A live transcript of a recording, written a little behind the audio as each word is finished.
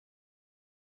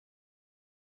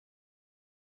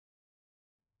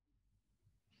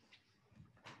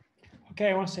Okay,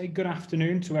 I want to say good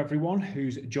afternoon to everyone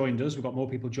who's joined us. We've got more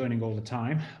people joining all the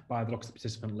time by the looks of the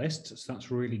participant list, so that's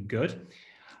really good.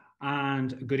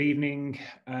 And good evening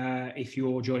if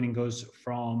you're joining us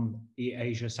from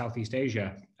Asia, Southeast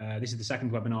Asia. This is the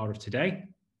second webinar of today.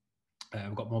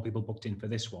 We've got more people booked in for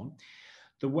this one.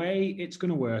 The way it's going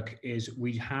to work is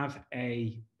we have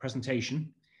a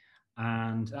presentation,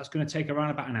 and that's going to take around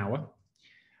about an hour.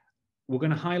 We're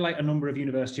going to highlight a number of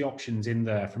university options in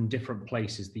there from different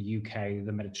places, the UK,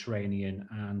 the Mediterranean,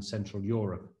 and Central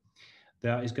Europe.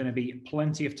 There is going to be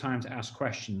plenty of time to ask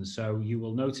questions, so you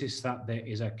will notice that there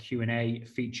is a Q&A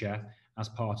feature as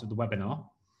part of the webinar.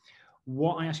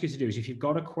 What I ask you to do is, if you've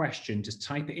got a question, just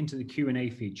type it into the Q&A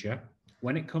feature.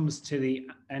 When it comes to the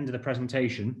end of the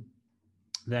presentation,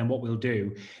 then what we'll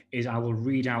do is I will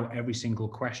read out every single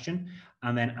question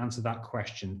and then answer that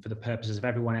question for the purposes of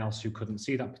everyone else who couldn't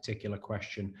see that particular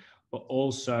question, but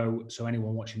also so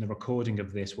anyone watching the recording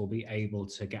of this will be able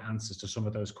to get answers to some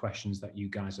of those questions that you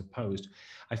guys have posed.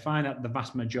 I find that the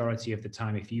vast majority of the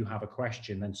time, if you have a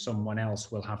question, then someone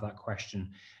else will have that question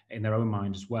in their own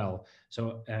mind as well.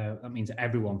 So that means that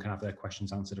everyone can have their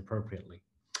questions answered appropriately.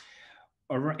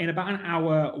 In about an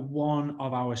hour, one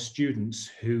of our students,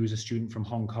 who's a student from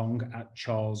Hong Kong at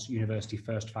Charles University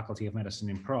First Faculty of Medicine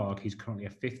in Prague, he's currently a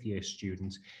fifth-year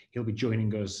student, he'll be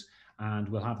joining us and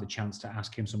we'll have the chance to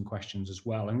ask him some questions as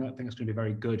well. And I think it's going to be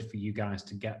very good for you guys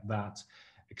to get that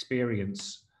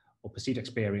experience or perceived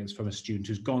experience from a student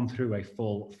who's gone through a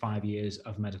full 5 years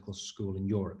of medical school in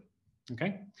Europe.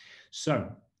 Okay,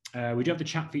 so we do have the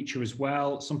chat feature as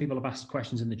well. Some people have asked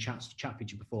questions in the chat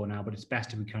feature before now, but it's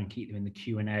best if we can keep them in the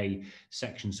Q&A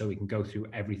section so we can go through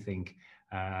everything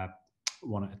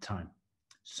one at a time.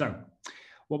 So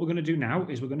what we're going to do now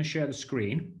is we're going to share the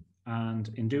screen, and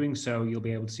in doing so, you'll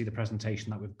be able to see the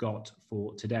presentation that we've got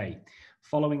for today.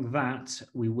 Following that,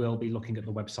 we will be looking at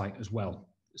the website as well.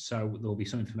 So there'll be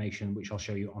some information which I'll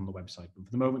show you on the website. But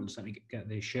for the moment, just let me get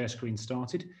the share screen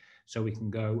started so we can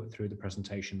go through the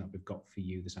presentation that we've got for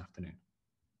you this afternoon.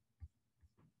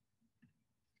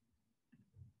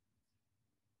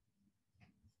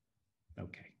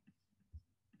 Okay.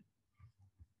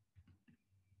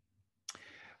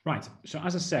 Right, so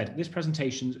as I said, this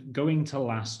presentation's going to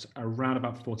last around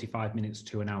about 45 minutes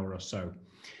to an hour or so.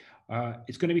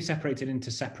 It's going to be separated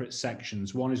into separate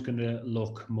sections. One is going to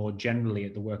look more generally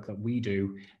at the work that we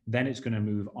do. Then it's going to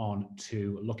move on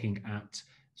to looking at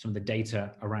some of the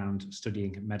data around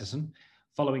studying medicine.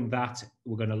 Following that,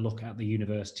 we're going to look at the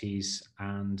universities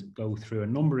and go through a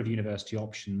number of university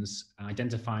options,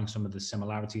 identifying some of the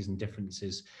similarities and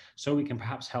differences, so we can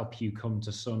perhaps help you come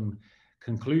to some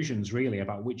conclusions really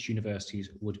about which universities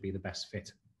would be the best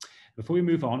fit. Before we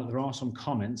move on, there are some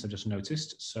comments I've just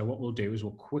noticed. So what we'll do is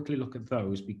we'll quickly look at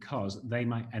those because they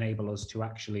might enable us to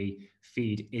actually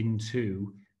feed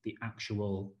into the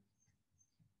actual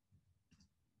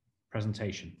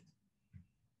presentation.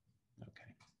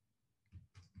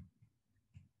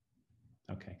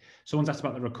 Okay. Someone's asked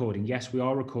about the recording. Yes, we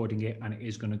are recording it, and it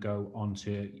is going to go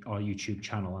onto our YouTube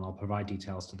channel, and I'll provide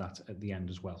details to that at the end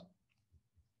as well.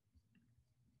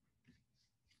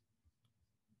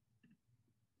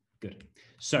 Good.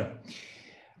 So,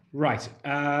 right,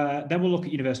 then we'll look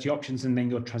at university options and then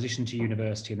your transition to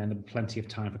university, and then there'll be plenty of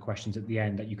time for questions at the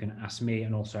end that you can ask me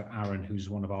and also Aaron, who's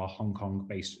one of our Hong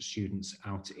Kong-based students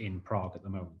out in Prague at the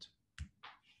moment.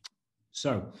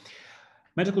 So,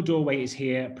 Medical Doorway is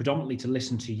here predominantly to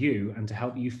listen to you and to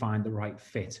help you find the right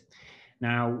fit.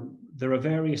 Now, there are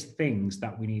various things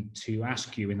that we need to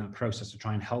ask you in that process to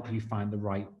try and help you find the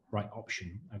right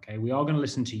option. Okay, we are going to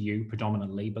listen to you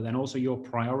predominantly, but then also your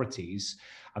priorities,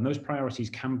 and those priorities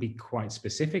can be quite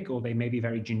specific or they may be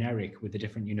very generic with the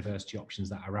different university options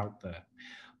that are out there.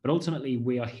 But ultimately,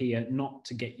 we are here not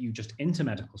to get you just into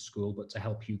medical school, but to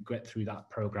help you get through that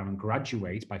program and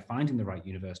graduate by finding the right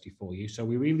university for you. So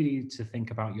we really need to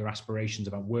think about your aspirations,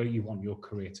 about where you want your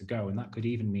career to go. And that could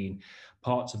even mean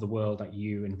parts of the world that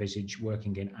you envisage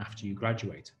working in after you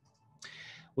graduate.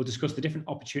 We'll discuss the different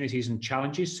opportunities and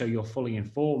challenges so you're fully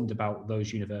informed about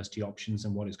those university options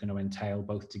and what it's going to entail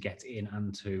both to get in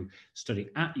and to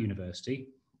study at university.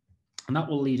 And that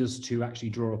will lead us to actually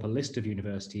draw up a list of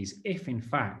universities if, in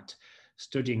fact,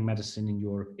 studying medicine in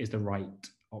Europe is the right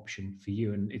option for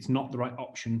you. And it's not the right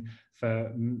option for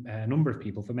a number of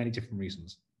people for many different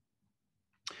reasons.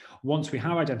 Once we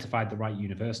have identified the right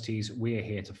universities, we are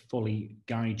here to fully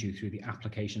guide you through the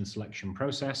application selection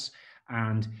process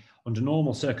and, under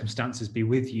normal circumstances, be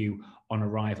with you on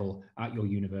arrival at your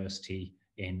university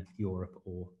in Europe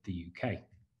or the UK.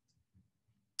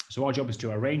 So our job is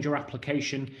to arrange your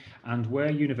application, and where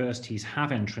universities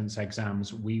have entrance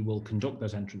exams, we will conduct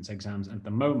those entrance exams. At the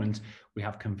moment, we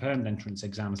have confirmed entrance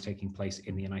exams taking place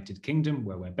in the United Kingdom,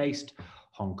 where we're based,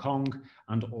 Hong Kong,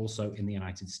 and also in the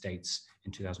United States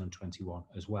in 2021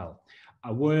 as well.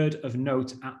 A word of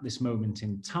note at this moment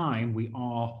in time, we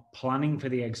are planning for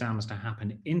the exams to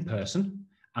happen in person,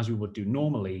 as we would do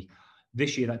normally.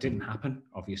 This year that didn't happen,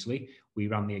 obviously. We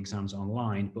ran the exams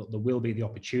online, but there will be the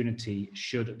opportunity,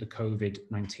 should the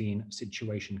COVID-19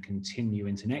 situation continue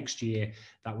into next year,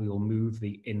 that we will move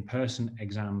the in-person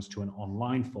exams to an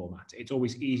online format. It's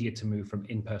always easier to move from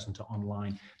in-person to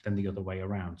online than the other way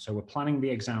around. So we're planning the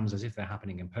exams as if they're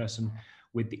happening in person,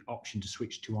 with the option to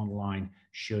switch to online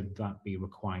should that be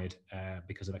required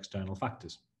because of external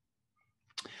factors.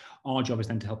 Our job is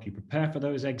then to help you prepare for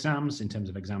those exams in terms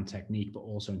of exam technique, but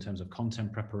also in terms of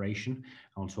content preparation.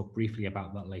 I'll talk briefly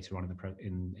about that later on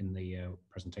in the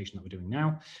presentation that we're doing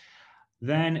now.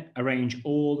 Then arrange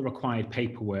all the required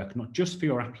paperwork, not just for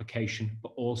your application,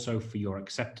 but also for your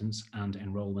acceptance and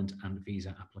enrollment and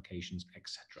visa applications,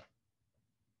 etc.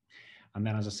 And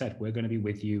then, as I said, we're going to be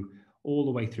with you all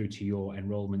the way through to your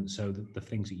enrollment, so that the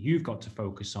things that you've got to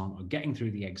focus on are getting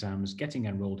through the exams, getting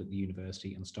enrolled at the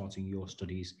university, and starting your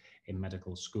studies in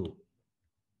medical school.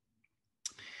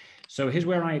 So here's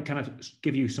where I kind of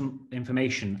give you some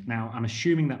information. Now, I'm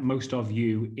assuming that most of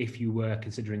you, if you were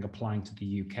considering applying to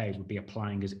the UK, would be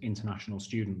applying as international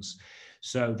students.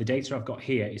 So the data I've got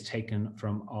here is taken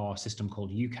from our system called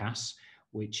UCAS,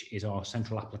 which is our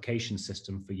central application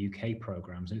system for UK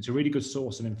programs. And it's a really good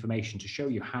source of information to show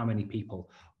you how many people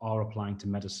are applying to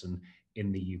medicine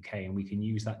in the UK. And we can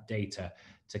use that data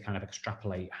to kind of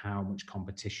extrapolate how much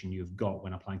competition you've got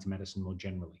when applying to medicine more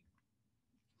generally.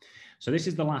 So this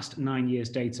is the last 9 years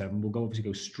data, and we'll obviously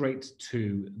go straight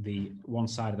to the one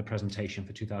side of the presentation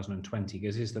for 2020,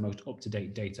 because this is the most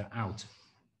up-to-date data out.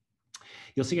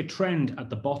 You'll see a trend at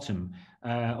the bottom.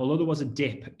 Although there was a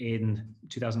dip in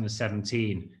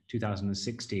 2017,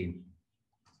 2016,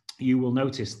 you will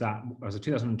notice that as of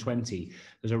 2020,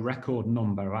 there's a record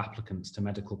number of applicants to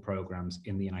medical programs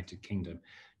in the United Kingdom,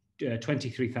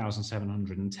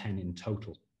 23,710 in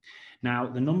total. Now,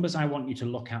 the numbers I want you to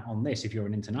look at on this, if you're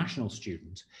an international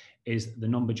student, is the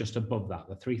number just above that,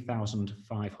 the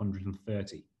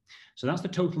 3,530. So that's the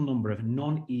total number of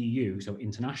non-EU, so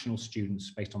international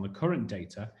students based on the current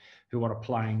data, who are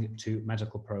applying to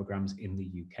medical programs in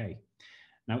the UK.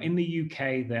 Now, in the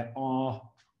UK, there are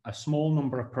a small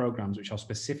number of programs which are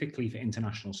specifically for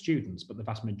international students, but the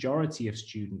vast majority of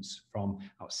students from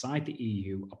outside the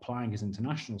EU applying as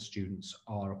international students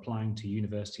are applying to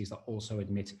universities that also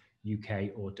admit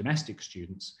UK or domestic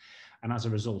students. And as a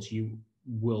result, you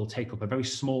will take up a very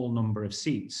small number of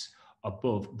seats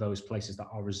above those places that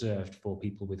are reserved for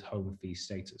people with home fee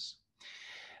status.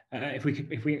 If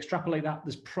we extrapolate that,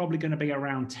 there's probably going to be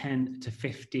around 10 to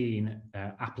 15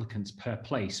 applicants per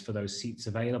place for those seats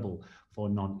available for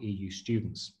non-EU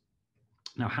students.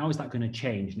 Now, how is that going to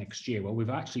change next year? Well,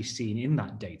 we've actually seen in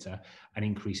that data an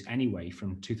increase anyway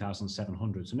from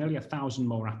 2,700, so nearly 1,000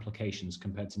 more applications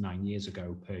compared to 9 years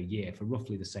ago per year for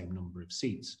roughly the same number of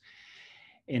seats.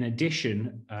 In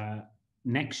addition,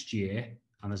 next year,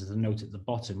 and there's a note at the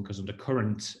bottom, because the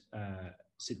current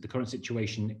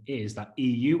situation is that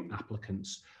EU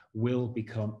applicants will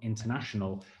become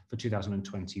international for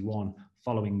 2021,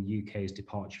 following the UK's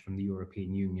departure from the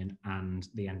European Union and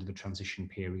the end of the transition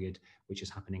period, which is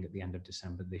happening at the end of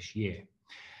December this year.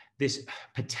 This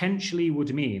potentially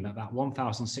would mean that that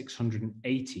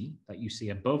 1,680 that you see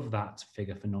above that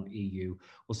figure for non-EU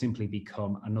will simply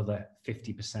become another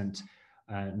 50%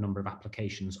 number of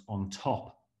applications on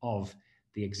top of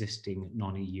the existing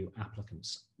non-EU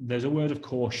applicants. There's a word of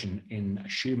caution in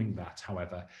assuming that,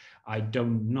 however. I do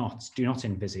not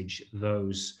envisage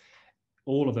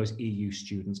all of those EU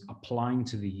students applying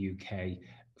to the UK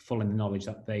full in the knowledge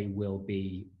that they will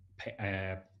be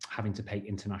having to pay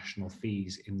international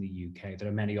fees in the UK. There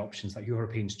are many options that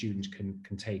European students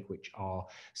can take, which are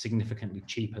significantly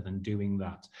cheaper than doing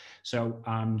that. So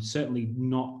I'm certainly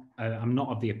not, I'm not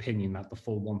of the opinion that the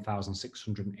full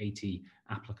 1,680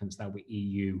 applicants that were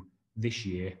EU this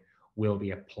year will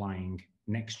be applying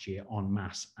next year en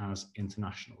masse as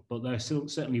international. But there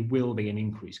certainly will be an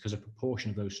increase, because a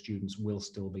proportion of those students will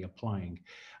still be applying,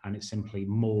 and it's simply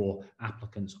more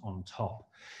applicants on top.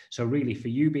 So really, for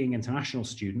you being international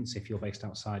students, if you're based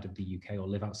outside of the UK or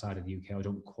live outside of the UK or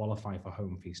don't qualify for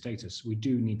home fee status, we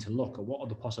do need to look at what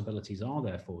other possibilities are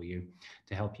there for you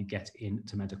to help you get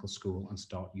into medical school and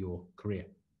start your career.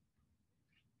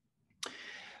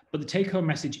 But the take-home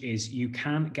message is you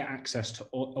can get access to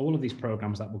all of these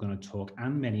programs that we're going to talk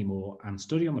and many more, and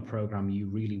study on the program you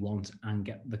really want and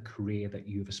get the career that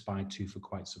you've aspired to for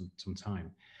quite some time.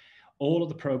 All of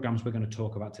the programs we're going to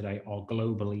talk about today are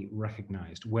globally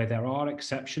recognized. Where there are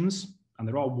exceptions, and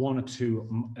there are one or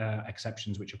two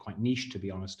exceptions which are quite niche, to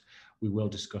be honest, we will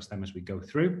discuss them as we go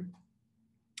through.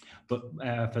 But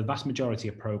for the vast majority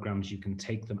of programs, you can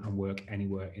take them and work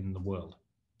anywhere in the world.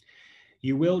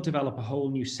 You will develop a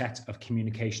whole new set of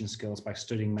communication skills by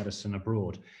studying medicine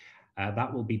abroad.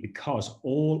 That will be because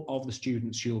all of the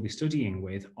students you'll be studying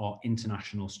with are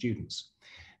international students.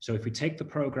 So if we take the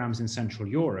programs in Central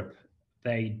Europe,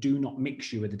 they do not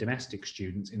mix you with the domestic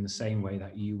students in the same way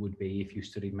that you would be if you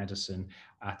studied medicine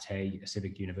at a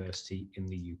civic university in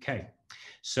the UK.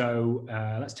 So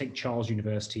let's take Charles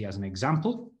University as an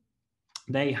example.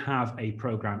 They have a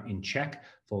program in Czech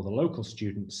for the local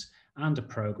students and a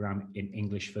program in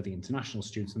English for the international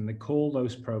students. And they call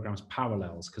those programs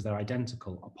parallels because they're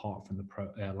identical apart from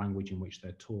the language in which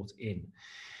they're taught in.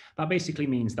 That basically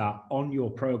means that on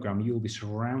your program, you'll be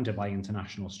surrounded by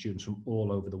international students from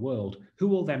all over the world who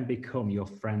will then become your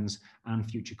friends and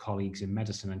future colleagues in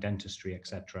medicine and dentistry,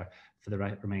 etc., for the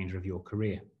remainder of your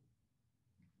career.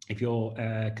 If you're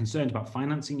concerned about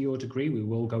financing your degree, we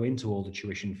will go into all the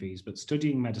tuition fees, but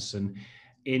studying medicine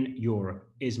in Europe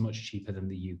is much cheaper than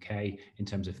the UK in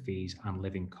terms of fees and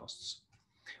living costs.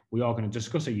 We are going to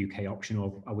discuss a UK option,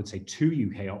 or I would say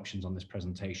two UK options on this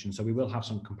presentation. So we will have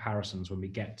some comparisons when we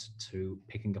get to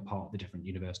picking apart the different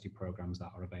university programs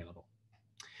that are available.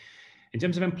 In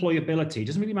terms of employability, it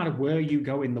doesn't really matter where you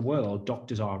go in the world,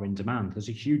 doctors are in demand. There's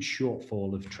a huge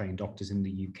shortfall of trained doctors in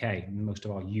the UK. Most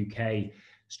of our UK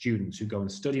students who go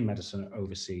and study medicine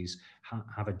overseas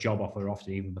have a job offer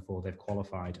often even before they've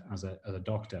qualified as a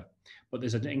doctor. But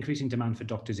there's an increasing demand for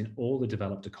doctors in all the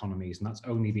developed economies, and that's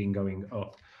only been going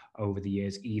up over the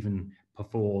years, even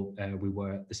before we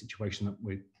were the situation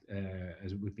that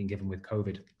as we've been given with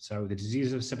COVID. So the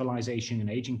diseases of civilization and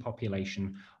aging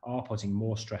population are putting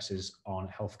more stresses on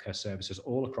healthcare services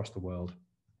all across the world,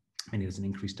 and there's an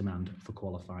increased demand for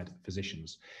qualified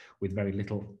physicians with very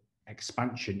little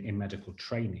expansion in medical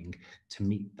training to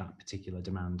meet that particular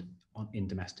demand in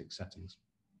domestic settings.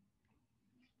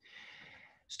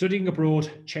 Studying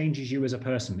abroad changes you as a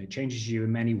person. It changes you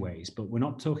in many ways, but we're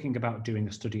not talking about doing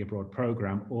a study abroad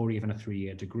program or even a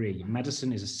 3-year degree.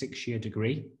 Medicine is a 6-year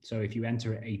degree. So if you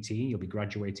enter at 18, you'll be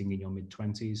graduating in your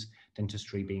mid-20s,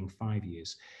 dentistry being 5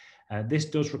 years. This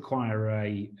does require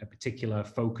a particular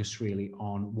focus really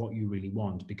on what you really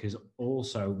want, because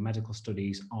also medical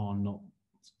studies are not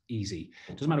easy.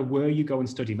 It doesn't matter where you go and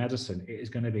study medicine, it is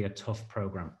going to be a tough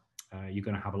program. You're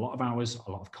going to have a lot of hours,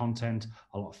 a lot of content,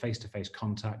 a lot of face-to-face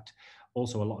contact,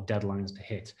 also a lot of deadlines to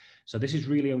hit. So this is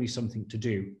really only something to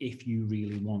do if you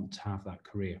really want to have that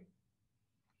career.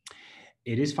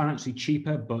 It is financially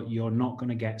cheaper, but you're not going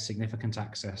to get significant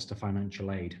access to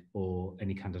financial aid or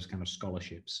any kind of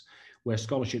scholarships. Where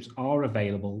scholarships are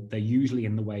available, they're usually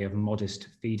in the way of modest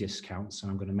fee discounts,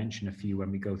 and I'm going to mention a few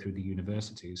when we go through the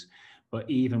universities. But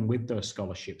even with those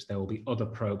scholarships, there will be other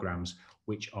programs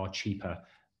which are cheaper,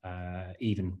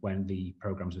 even when the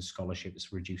programs with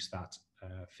scholarships reduce that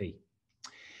fee.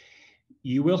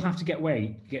 You will have to get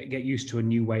used to a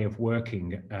new way of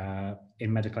working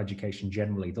in medical education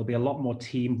generally. There'll be a lot more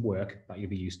teamwork that you'll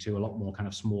be used to, a lot more kind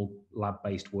of small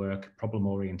lab-based work,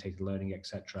 problem-oriented learning,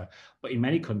 etc. But in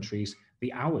many countries,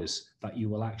 the hours that you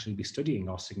will actually be studying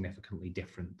are significantly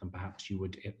different than perhaps you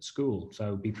would at school.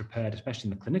 So be prepared, especially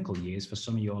in the clinical years, for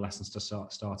some of your lessons to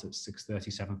start at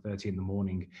 6:30, 7:30 in the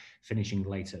morning, finishing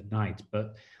late at night.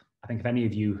 But I think if any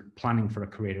of you planning for a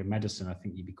career in medicine, I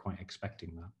think you'd be quite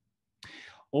expecting that.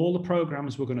 All the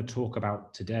programs we're going to talk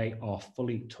about today are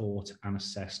fully taught and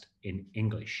assessed in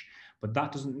English, but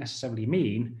that doesn't necessarily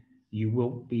mean you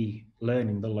will be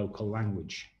learning the local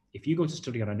language. If you go to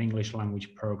study on an English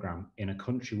language program in a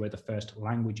country where the first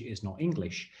language is not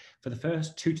English, for the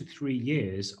first 2 to 3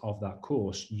 years of that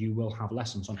course, you will have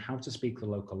lessons on how to speak the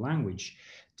local language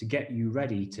to get you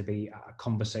ready to be at a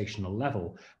conversational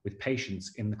level with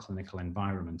patients in the clinical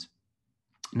environment.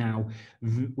 Now,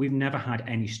 we've never had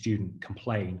any student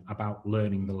complain about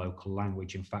learning the local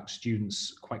language. In fact,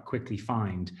 students quite quickly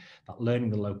find that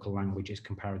learning the local language is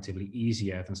comparatively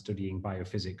easier than studying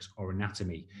biophysics or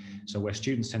anatomy. So where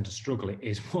students tend to struggle, it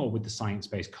is more with the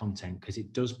science-based content, because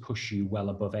it does push you well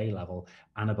above A level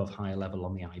and above higher level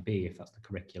on the IB, if that's the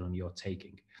curriculum you're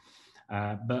taking.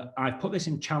 But I've put this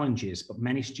in challenges, but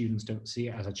many students don't see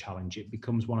it as a challenge. It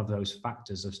becomes one of those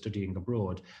factors of studying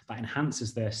abroad that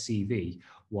enhances their CV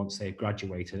once they've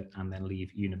graduated and then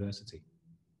leave university.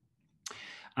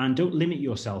 And don't limit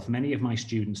yourself. Many of my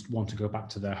students want to go back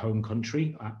to their home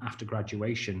country after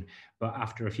graduation, but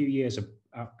after a few years of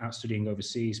out studying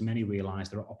overseas, many realize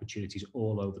there are opportunities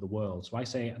all over the world. So I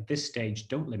say at this stage,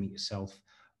 don't limit yourself,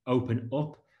 open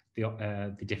up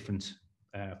the different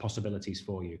possibilities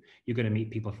for you. You're going to meet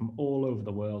people from all over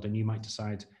the world, and you might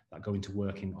decide that going to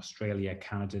work in Australia,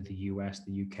 Canada, the US,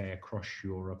 the UK, across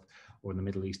Europe, or in the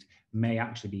Middle East may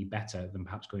actually be better than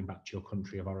perhaps going back to your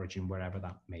country of origin, wherever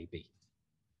that may be.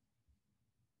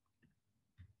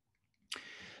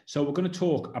 So we're going to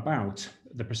talk about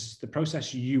the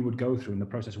process you would go through and the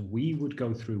process we would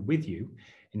go through with you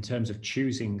in terms of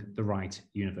choosing the right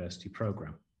university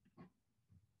program.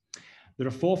 There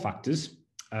are 4 factors.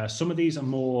 Some of these are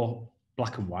more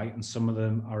black and white, and some of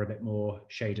them are a bit more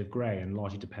shade of grey, and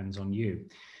largely depends on you.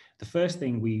 The first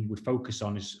thing we would focus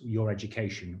on is your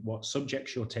education, what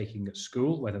subjects you're taking at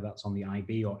school, whether that's on the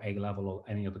IB or A level or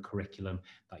any other curriculum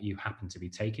that you happen to be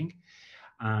taking,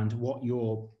 and what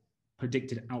your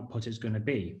predicted output is going to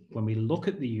be. When we look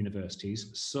at the universities,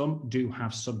 some do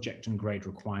have subject and grade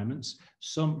requirements,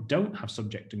 some don't have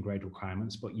subject and grade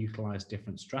requirements, but utilize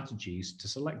different strategies to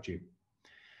select you.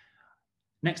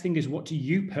 Next thing is, what do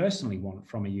you personally want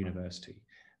from a university?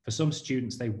 For some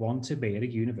students, they want to be at a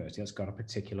university that's got a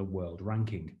particular world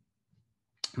ranking.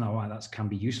 Now, while that can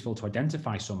be useful to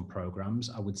identify some programs,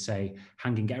 I would say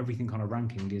hanging everything on a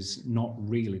ranking is not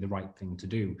really the right thing to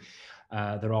do.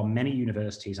 There are many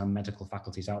universities and medical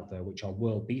faculties out there which are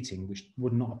world beating, which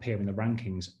would not appear in the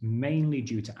rankings, mainly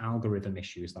due to algorithm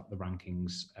issues that the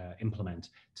rankings implement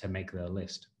to make their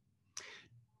list.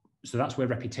 So that's where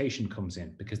reputation comes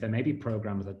in, because there may be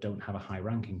programs that don't have a high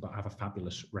ranking but have a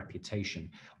fabulous reputation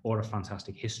or a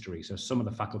fantastic history. So some of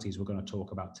the faculties we're going to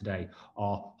talk about today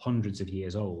are hundreds of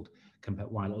years old,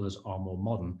 while others are more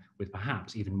modern with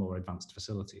perhaps even more advanced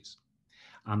facilities.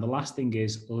 And the last thing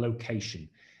is location.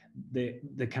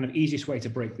 The kind of easiest way to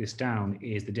break this down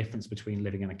is the difference between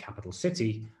living in a capital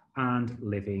city and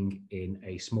living in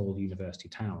a small university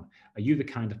town. Are you the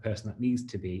kind of person that needs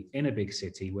to be in a big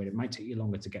city where it might take you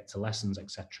longer to get to lessons,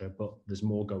 etc., but there's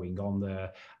more going on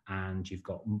there and you've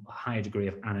got a higher degree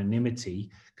of anonymity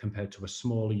compared to a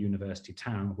smaller university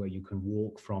town where you can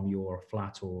walk from your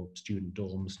flat or student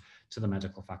dorms to the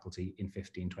medical faculty in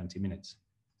 15-20 minutes?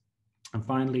 And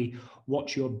finally,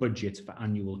 what's your budget for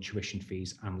annual tuition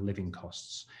fees and living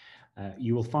costs?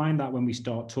 You will find that when we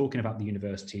start talking about the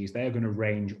universities, they're going to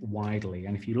range widely.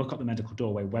 And if you look at the Medical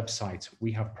Doorway website,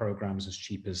 we have programs as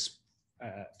cheap as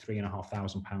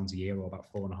 £3,500 a year, or about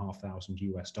 $4,500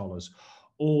 US,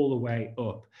 all the way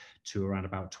up to around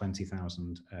about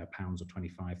 £20,000 or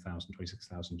 25,000,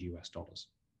 26,000 US.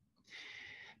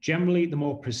 Generally, the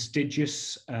more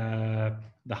prestigious, the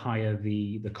higher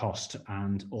the cost,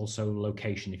 and also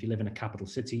location. If you live in a capital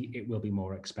city, it will be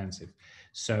more expensive.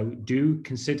 So do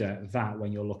consider that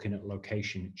when you're looking at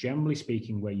location. Generally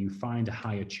speaking, where you find a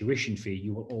higher tuition fee,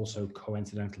 you will also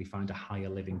coincidentally find a higher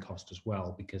living cost as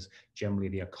well, because generally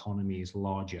the economy is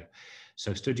larger.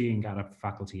 So studying at a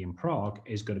faculty in Prague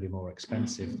is going to be more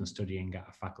expensive than studying at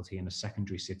a faculty in a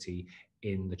secondary city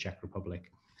in the Czech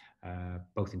Republic.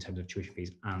 Both in terms of tuition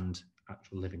fees and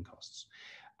actual living costs.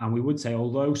 And we would say,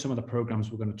 although some of the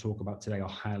programs we're going to talk about today are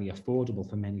highly affordable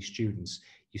for many students,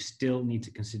 you still need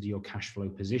to consider your cash flow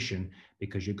position,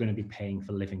 because you're going to be paying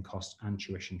for living costs and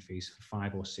tuition fees for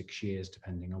 5 or 6 years,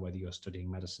 depending on whether you're studying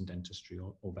medicine, dentistry,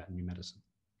 or veterinary medicine.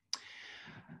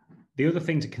 The other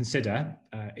thing to consider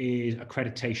is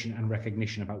accreditation and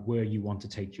recognition about where you want to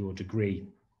take your degree.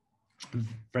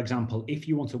 For example, if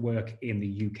you want to work in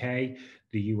the UK,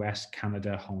 the US,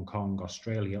 Canada, Hong Kong,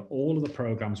 Australia, all of the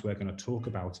programs we're going to talk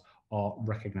about are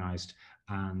recognized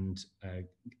and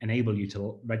enable you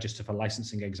to register for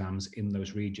licensing exams in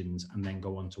those regions and then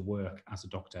go on to work as a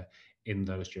doctor in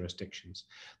those jurisdictions.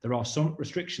 There are some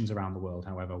restrictions around the world,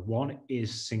 however. One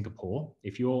is Singapore.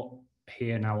 If you're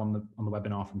here now on the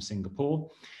webinar from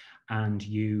Singapore, and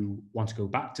you want to go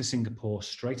back to Singapore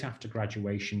straight after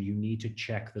graduation, you need to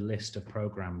check the list of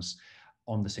programs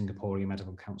on the Singaporean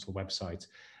Medical Council website.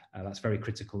 That's very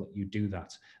critical that you do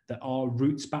that. There are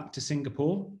routes back to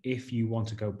Singapore if you want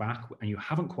to go back and you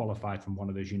haven't qualified from one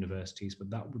of those universities, but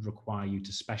that would require you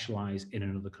to specialize in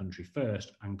another country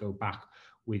first and go back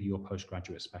with your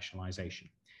postgraduate specialization.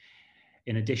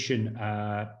 In addition,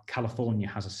 California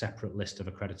has a separate list of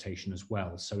accreditation as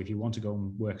well. So if you want to go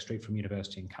and work straight from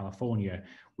university in California,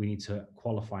 we need to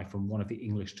qualify from one of the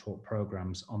English taught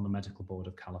programs on the Medical Board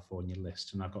of California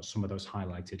list. And I've got some of those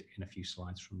highlighted in a few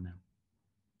slides from now.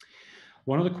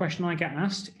 One other question I get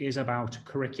asked is about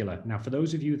curricula. Now, for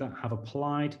those of you that have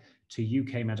applied to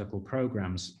UK medical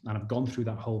programs and have gone through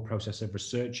that whole process of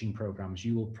researching programs,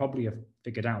 you will probably have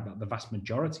figured out that the vast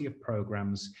majority of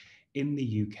programs in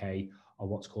the UK are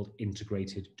what's called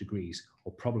integrated degrees,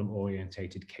 or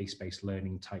problem-orientated case-based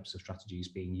learning types of strategies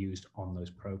being used on those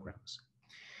programs.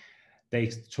 They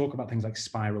talk about things like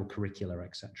spiral curricula,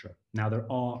 etc. Now, there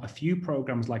are a few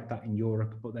programs like that in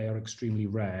Europe, but they are extremely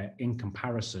rare in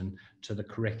comparison to the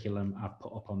curriculum I've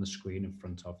put up on the screen in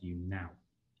front of you now.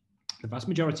 The vast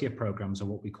majority of programs are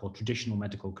what we call traditional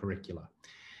medical curricula.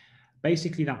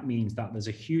 Basically, that means that there's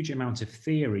a huge amount of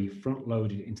theory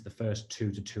front-loaded into the first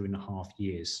 2 to 2.5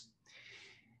 years.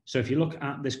 So if you look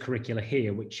at this curricula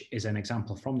here, which is an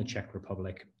example from the Czech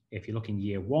Republic, if you look in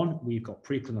year 1, we've got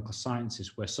preclinical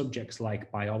sciences where subjects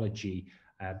like biology,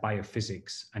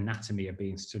 biophysics, anatomy are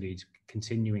being studied,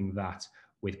 continuing that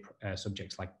with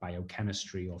subjects like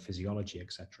biochemistry or physiology,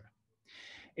 etc.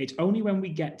 It's only when we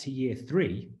get to year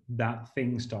 3 that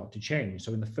things start to change.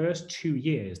 So in the first 2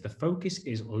 years, the focus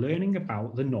is learning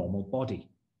about the normal body.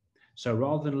 So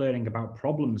rather than learning about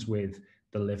problems with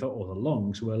the liver or the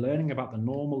lungs, we're learning about the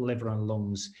normal liver and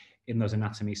lungs in those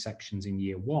anatomy sections in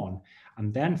year 1,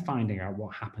 and then finding out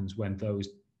what happens when those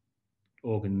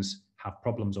organs have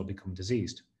problems or become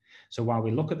diseased. So while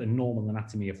we look at the normal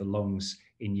anatomy of the lungs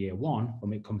in year 1,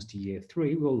 when it comes to year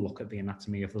 3, we'll look at the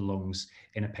anatomy of the lungs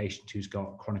in a patient who's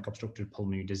got chronic obstructive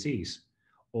pulmonary disease,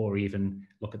 or even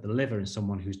look at the liver in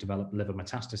someone who's developed liver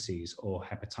metastases or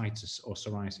hepatitis or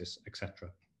psoriasis, etc.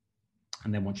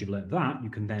 And then once you've learned that,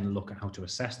 you can then look at how to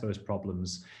assess those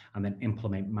problems and then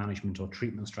implement management or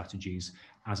treatment strategies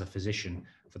as a physician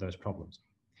for those problems.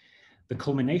 The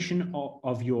culmination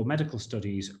of your medical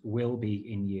studies will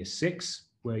be in year 6,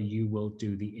 where you will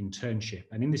do the internship.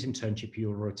 And in this internship,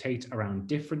 you'll rotate around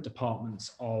different departments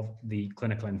of the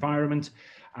clinical environment.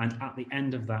 And at the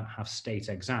end of that, have state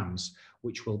exams,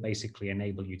 which will basically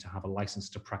enable you to have a license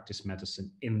to practice medicine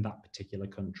in that particular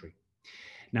country.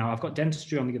 Now, I've got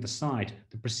dentistry on the other side.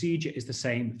 The procedure is the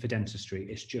same for dentistry.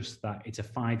 It's just that it's a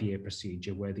 5-year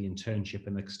procedure where the internship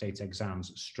and the state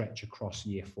exams stretch across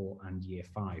year 4 and year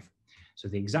 5. So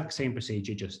the exact same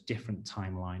procedure, just different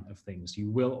timeline of things. You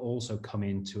will also come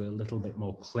into a little bit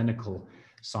more clinical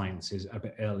sciences a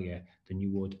bit earlier than you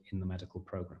would in the medical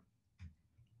program.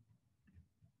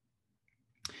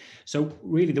 So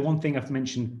really the one thing I've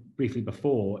mentioned briefly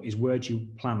before is where do you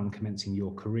plan on commencing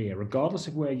your career? Regardless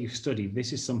of where you study,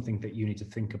 this is something that you need to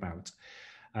think about.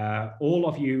 All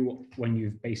of you, when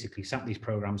you've basically sat these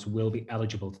programs, will be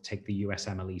eligible to take the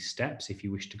USMLE steps if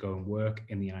you wish to go and work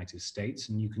in the United States.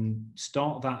 And you can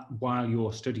start that while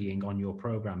you're studying on your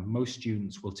program. Most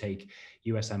students will take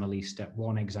USMLE Step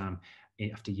 1 exam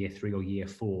after year 3 or year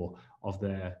 4 of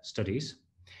their studies.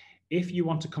 If you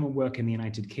want to come and work in the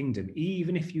United Kingdom,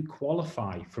 even if you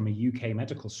qualify from a UK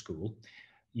medical school,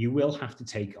 you will have to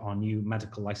take our new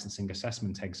medical licensing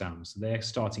assessment exams. They're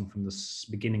starting from the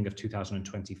beginning of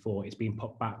 2024. It's been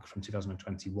put back from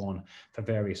 2021 for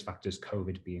various factors,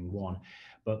 COVID being one.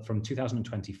 But from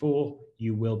 2024,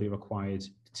 you will be required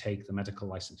to take the medical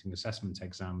licensing assessment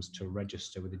exams to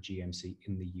register with the GMC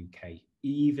in the UK,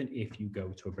 even if you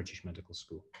go to a British medical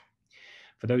school.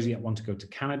 For those of you that want to go to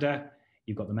Canada,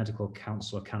 you've got the Medical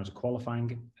Council of Canada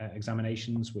qualifying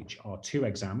examinations, which are 2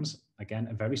 exams. Again,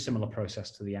 a very similar process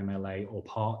to the MLA or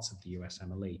parts of the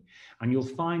USMLE. And you'll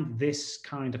find this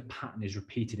kind of pattern is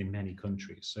repeated in many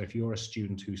countries. So if you're a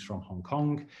student who's from Hong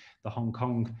Kong, the Hong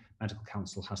Kong Medical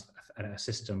Council has a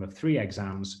system of 3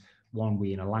 exams, one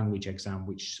being a language exam,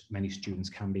 which many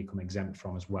students can become exempt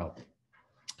from as well.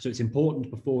 So it's important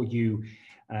before you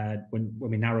when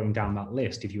we're narrowing down that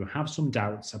list, if you have some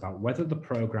doubts about whether the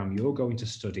program you're going to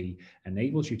study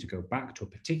enables you to go back to a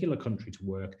particular country to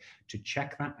work, to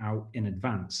check that out in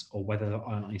advance, or whether there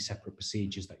are any separate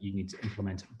procedures that you need to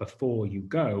implement before you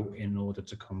go in order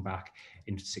to come back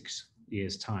in 6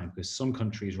 years' time, because some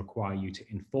countries require you to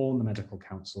inform the medical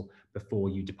council before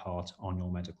you depart on your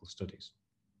medical studies.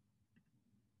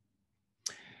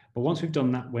 But once we've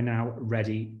done that, we're now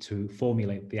ready to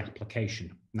formulate the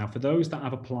application. Now, for those that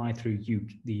have applied through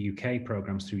the UK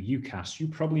programs through UCAS, you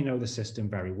probably know the system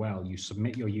very well. You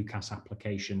submit your UCAS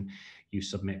application, you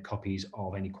submit copies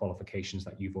of any qualifications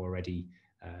that you've already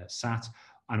sat,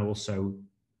 and also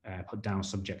put down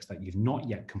subjects that you've not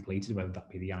yet completed, whether that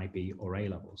be the IB or A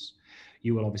levels.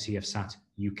 You will obviously have sat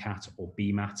UCAT or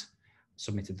BMAT,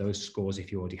 submitted those scores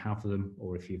if you already have them,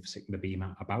 or if you've seen the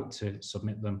BMAT about to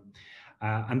submit them.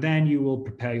 And then you will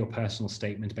prepare your personal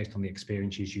statement based on the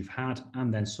experiences you've had,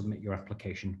 and then submit your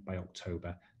application by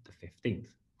October the 15th.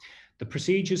 The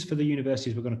procedures for the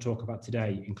universities we're going to talk about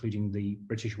today, including the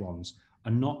British ones,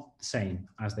 are not the same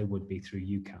as they would be through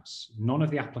UCAS. None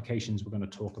of the applications we're going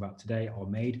to talk about today are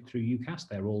made through UCAS.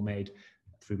 They're all made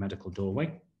through Medical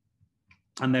Doorway,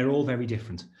 and they're all very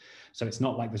different. So it's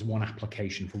not like there's one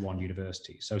application for one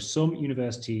university. So some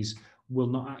universities will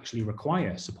not actually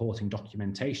require supporting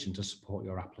documentation to support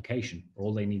your application.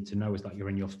 All they need to know is that you're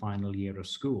in your final year of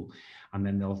school, and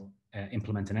then they'll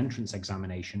implement an entrance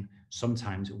examination,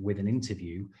 sometimes with an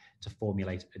interview, to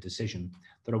formulate a decision.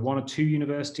 There are one or two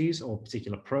universities or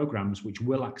particular programs which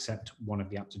will accept one of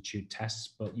the aptitude tests,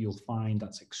 but you'll find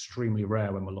that's extremely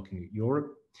rare when we're looking at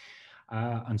Europe.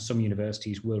 And some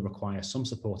universities will require some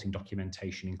supporting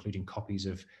documentation, including copies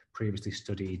of previously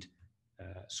studied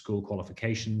school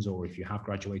qualifications, or if you have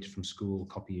graduated from school, a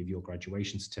copy of your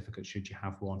graduation certificate, should you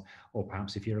have one, or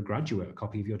perhaps if you're a graduate, a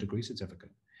copy of your degree certificate.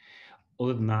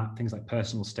 Other than that, things like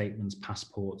personal statements,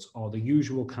 passports are the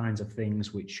usual kinds of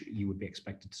things which you would be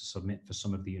expected to submit for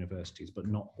some of the universities, but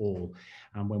not all.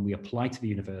 And when we apply to the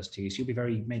universities, you'll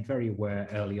be made very aware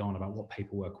early on about what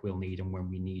paperwork we'll need and when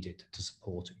we need it to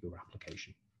support your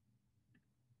application.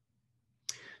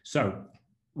 So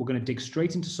we're going to dig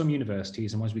straight into some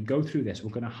universities, and as we go through this,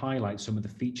 we're going to highlight some of the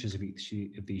features of each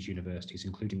of these universities,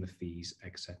 including the fees,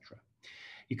 etc.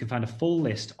 You can find a full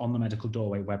list on the Medical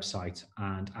Doorway website,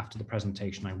 and after the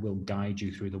presentation, I will guide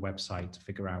you through the website to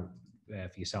figure out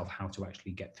for yourself how to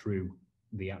actually get through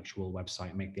the actual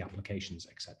website, make the applications,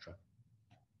 etc.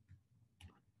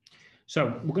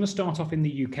 So we're going to start off in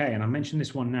the UK, and I mentioned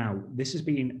this one now. This has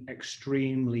been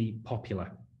extremely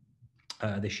popular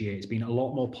this year. It's been a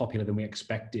lot more popular than we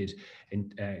expected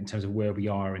in terms of where we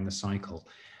are in the cycle.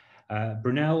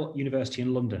 Brunel University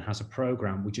in London has a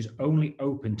program which is only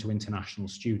open to international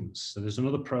students. So there's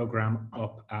another program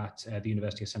up at the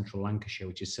University of Central Lancashire,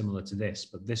 which is similar to this,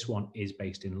 but this one is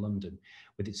based in London,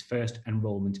 with its first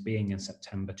enrolment being in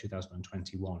September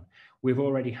 2021. We've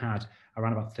already had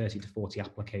around about 30 to 40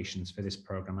 applications for this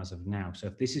program as of now. So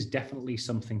if this is definitely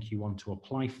something you want to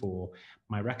apply for,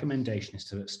 my recommendation is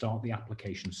to start the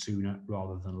application sooner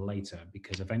rather than later,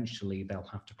 because eventually they'll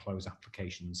have to close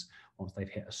applications once they've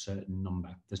hit a certain number.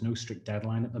 There's no strict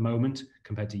deadline at the moment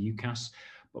compared to UCAS,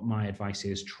 but my advice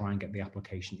is try and get the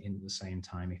application in at the same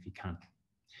time if you can.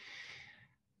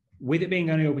 With it being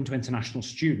only open to international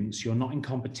students, you're not in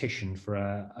competition for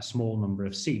a small number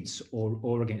of seats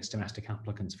or against domestic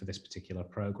applicants for this particular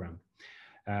program.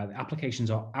 The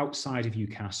applications are outside of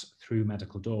UCAS through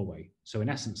Medical Doorway. So in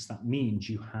essence, that means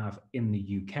you have in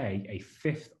the UK a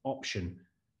fifth option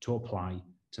to apply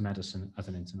to medicine as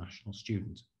an international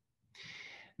student.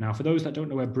 Now, for those that don't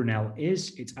know where Brunel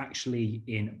is, it's actually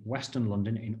in Western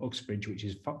London in Uxbridge, which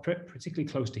is particularly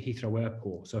close to Heathrow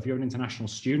Airport. So if you're an international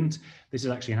student, this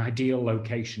is actually an ideal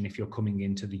location if you're coming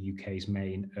into the UK's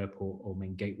main airport or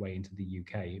main gateway into the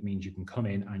UK. It means you can come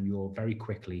in and you're very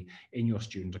quickly in your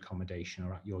student accommodation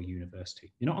or at your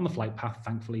university. You're not on the flight path,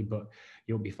 thankfully, but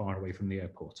you'll be far away from the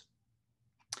airport.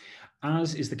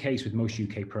 As is the case with most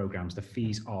UK programmes, the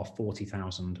fees are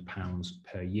 £40,000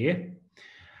 per year.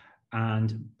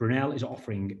 And Brunel is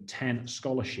offering 10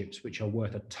 scholarships, which are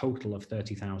worth a total of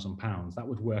 £30,000. That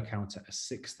would work out at a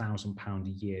 £6,000 a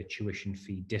year tuition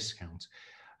fee discount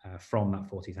from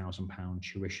that £40,000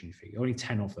 tuition fee. Only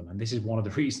 10 of them. And this is one of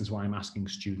the reasons why I'm asking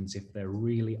students, if they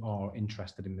really are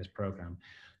interested in this program,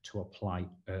 to apply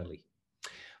early.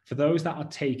 For those that are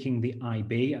taking the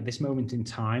IB, at this moment in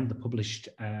time, the published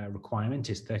requirement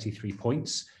is 33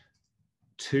 points.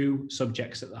 2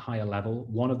 subjects at the higher level,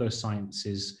 two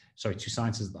sciences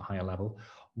at the higher level.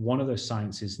 One of those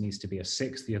sciences needs to be a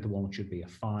 6, the other one should be a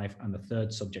 5, and the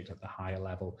third subject at the higher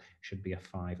level should be a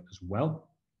 5 as well.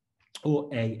 Or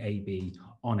A-B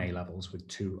on A levels, with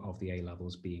 2 of the A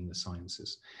levels being the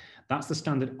sciences. That's the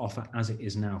standard offer as it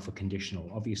is now for conditional.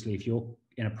 Obviously, if you're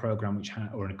in a program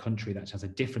or in a country that has a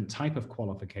different type of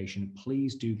qualification,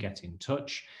 please do get in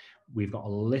touch. We've got a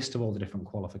list of all the different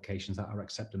qualifications that are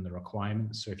accepting the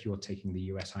requirements. So if you're taking the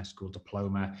US high school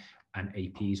diploma and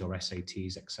APs or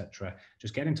SATs, etc.,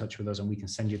 just get in touch with us and we can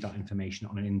send you that information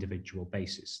on an individual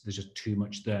basis. There's just too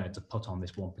much there to put on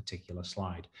this one particular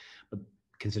slide. But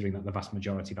considering that the vast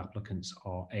majority of applicants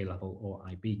are A-level or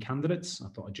IB candidates, I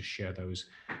thought I'd just share those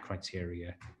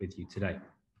criteria with you today.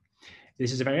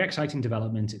 This is a very exciting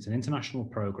development. It's an international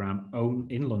program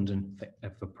in London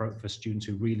for students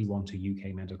who really want a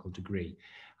UK medical degree.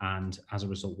 And as a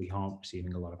result, we are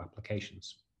receiving a lot of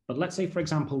applications. But let's say, for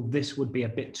example, this would be a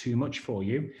bit too much for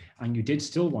you and you did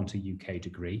still want a UK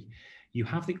degree. You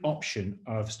have the option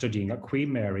of studying at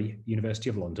Queen Mary, University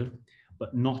of London,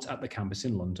 but not at the campus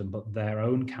in London, but their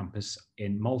own campus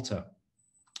in Malta.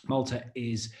 Malta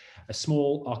is a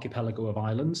small archipelago of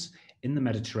islands in the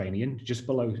Mediterranean, just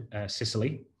below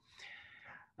Sicily.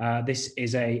 This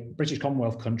is a British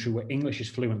Commonwealth country where English is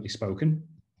fluently spoken.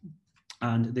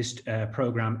 And this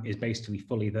program is basically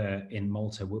fully there in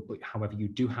Malta. But however, you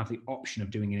do have the option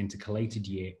of doing an intercalated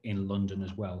year in London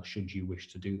as well, should you wish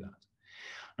to do that.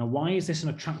 Now, why is this an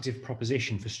attractive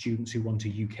proposition for students who want a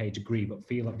UK degree but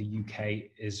feel that the UK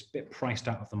is a bit priced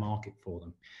out of the market for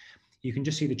them? You can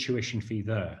just see the tuition fee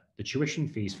there. The tuition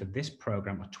fees for this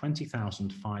program are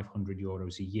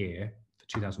 €20,500 a year for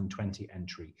 2020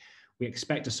 entry. We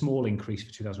expect a small increase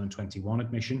for 2021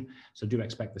 admission, so do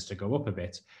expect this to go up a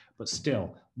bit, but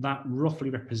still, that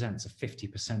roughly represents a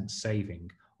 50%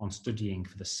 saving on studying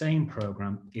for the same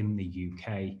program in the UK,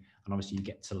 and obviously you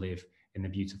get to live in the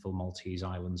beautiful Maltese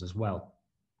islands as well.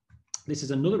 This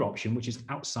is another option which is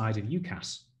outside of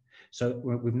UCAS. So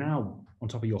we've now, on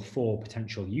top of your 4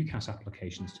 potential UCAS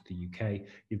applications to the UK,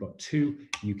 you've got 2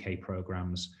 UK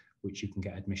programs which you can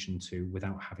get admission to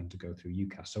without having to go through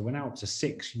UCAS. So we're now up to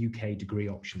 6 UK degree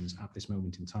options at this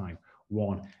moment in time,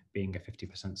 one being a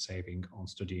 50% saving on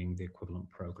studying the equivalent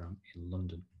program in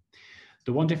London.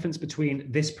 The one difference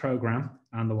between this program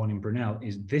and the one in Brunel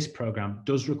is this program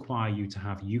does require you to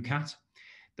have UCAT.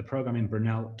 The program in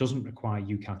Brunel doesn't require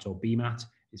UCAT or BMAT.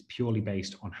 It's purely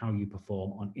based on how you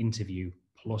perform on interview,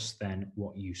 plus then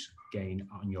what you gain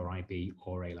on your IB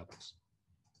or A levels.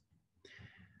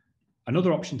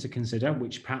 Another option to consider,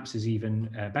 which perhaps is even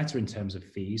better in terms of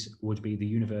fees, would be the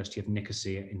University of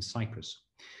Nicosia in Cyprus.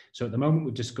 So at the moment,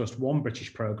 we've discussed one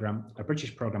British program, a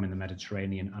British program in the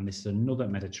Mediterranean, and this is another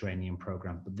Mediterranean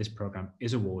program, but this program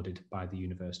is awarded by the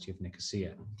University of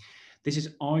Nicosia. This is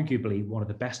arguably one of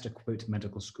the best equipped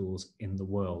medical schools in the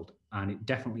world, and it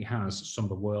definitely has some of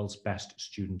the world's best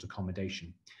student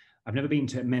accommodation. I've never been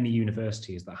to many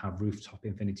universities that have rooftop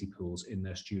infinity pools in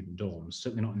their student dorms,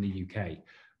 certainly not in the UK,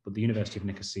 but the University of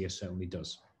Nicosia certainly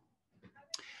does.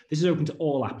 This is open to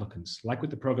all applicants. Like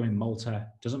with the program in Malta,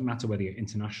 doesn't matter whether you're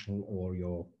international or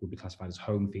would be classified as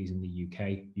home fees in the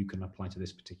UK, you can apply to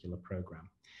this particular program.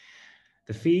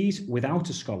 The fees without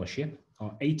a scholarship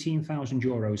are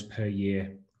 €18,000 per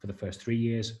year for the first 3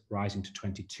 years, rising to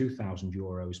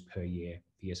 €22,000 per year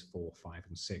for years 4, 5,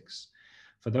 and 6.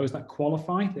 For those that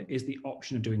qualify, there is the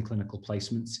option of doing clinical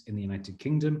placements in the United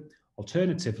Kingdom.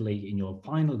 Alternatively, in your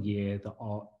final year,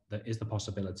 there is the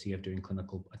possibility of doing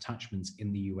clinical attachments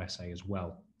in the USA as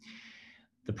well.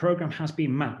 The program has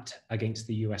been mapped against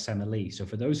the USMLE. So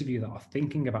for those of you that are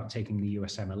thinking about taking the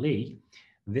USMLE,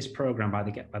 this program, by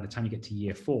the time you get to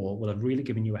year 4, will have really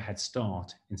given you a head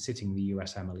start in sitting the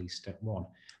USMLE step 1.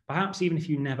 Perhaps even if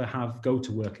you never go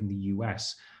to work in the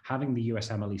US, having the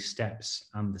USMLE steps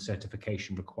and the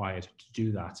certification required to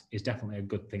do that is definitely a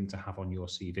good thing to have on your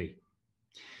CV.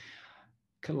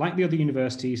 Like the other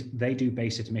universities, they do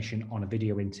base admission on a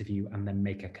video interview and then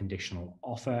make a conditional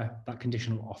offer. That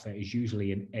conditional offer is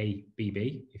usually an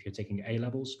ABB if you're taking A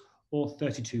levels, or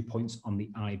 32 points on the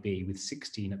IB with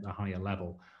 16 at the higher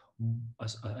level.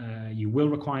 You will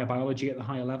require biology at the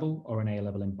higher level or an A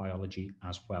level in biology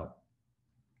as well.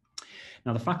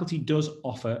 Now, the faculty does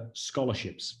offer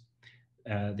scholarships.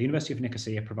 The University of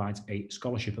Nicosia provides a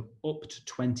scholarship of up to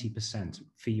 20%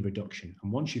 fee reduction.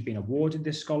 And once you've been awarded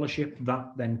this scholarship,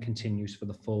 that then continues for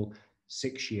the full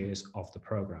 6 years of the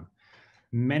program.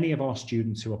 Many of our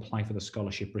students who apply for the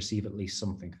scholarship receive at least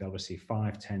something. They'll receive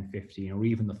 5, 10, 15, or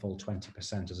even the full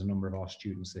 20%, as a number of our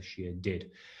students this year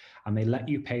did. And they let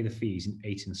you pay the fees in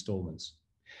 8 installments.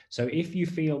 So if you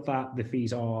feel that the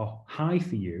fees are high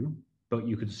for you, but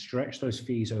you could stretch those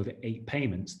fees over 8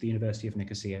 payments, the University of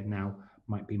Nicosia now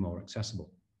might be more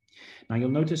accessible. Now you'll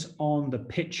notice on the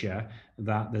picture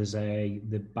that there's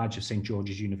the badge of St.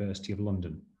 George's University of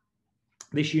London.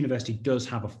 This university does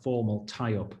have a formal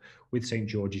tie-up with St.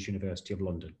 George's University of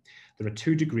London. There are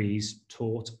 2 degrees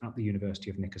taught at the University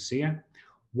of Nicosia.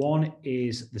 One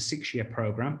is the 6-year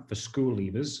program for school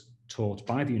leavers taught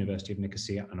by the University of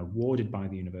Nicosia and awarded by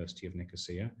the University of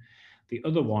Nicosia. The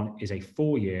other one is a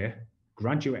 4-year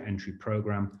graduate entry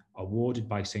program awarded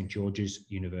by St. George's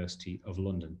University of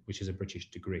London, which is a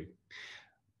British degree.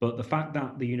 But the fact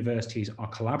that the universities are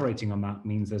collaborating on that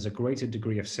means there's a greater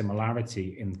degree of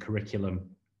similarity in curriculum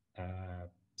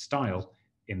style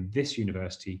in this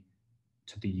university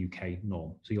to the UK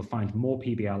norm. So you'll find more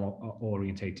PBL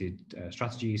orientated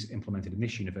strategies implemented in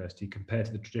this university compared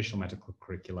to the traditional medical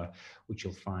curricula, which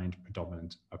you'll find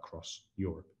predominant across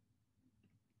Europe.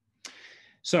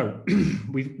 So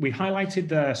we've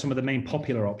highlighted some of the main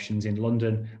popular options in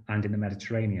London and in the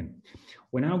Mediterranean.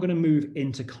 We're now going to move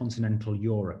into continental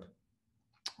Europe.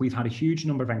 We've had a huge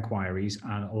number of enquiries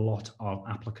and a lot of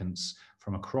applicants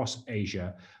from across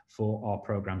Asia for our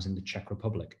programs in the Czech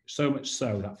Republic. So much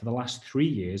so that for the last 3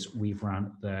 years, we've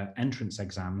run the entrance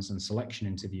exams and selection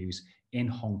interviews in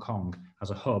Hong Kong as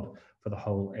a hub for the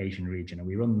whole Asian region. And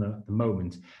we run them at the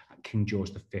moment at King George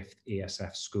V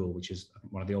ESF School, which is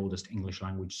one of the oldest English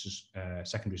language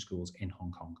secondary schools in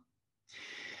Hong Kong.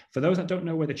 For those that don't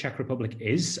know where the Czech Republic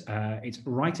is, it's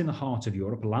right in the heart of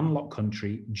Europe, a landlocked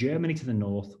country, Germany to the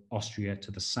north, Austria to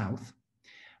the south,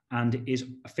 and is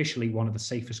officially one of the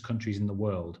safest countries in the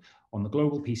world. On the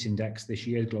Global Peace Index, this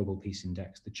year's Global Peace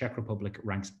Index, the Czech Republic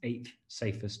ranks 8th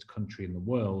safest country in the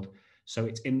world. So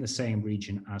it's in the same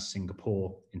region as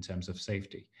Singapore in terms of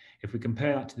safety. If we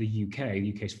compare that to the UK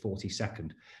is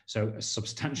 42nd. So a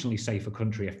substantially safer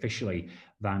country officially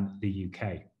than the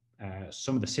UK.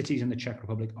 Some of the cities in the Czech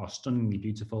Republic are stunningly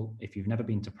beautiful. If you've never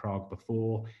been to Prague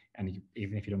before, and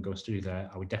even if you don't go and study there,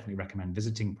 I would definitely recommend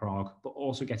visiting Prague, but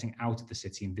also getting out of the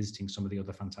city and visiting some of the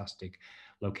other fantastic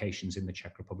locations in the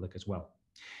Czech Republic as well.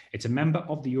 It's a member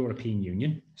of the European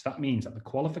Union, so that means that the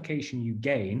qualification you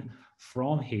gain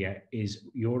from here is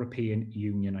European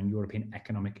Union and European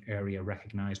Economic Area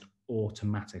recognized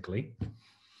automatically.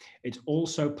 It's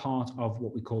also part of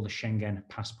what we call the Schengen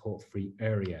passport-free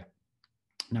area.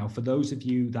 Now, for those of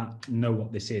you that know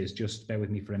what this is, just bear with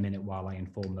me for a minute while I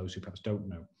inform those who perhaps don't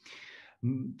know.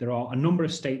 There are a number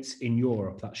of states in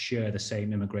Europe that share the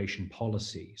same immigration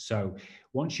policy. So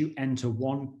once you enter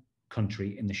one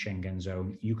country in the Schengen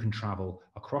zone, you can travel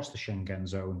across the Schengen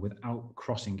zone without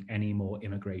crossing any more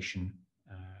immigration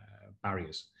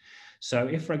barriers. So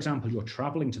if, for example, you're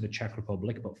traveling to the Czech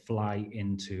Republic but fly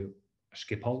into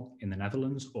Schiphol in the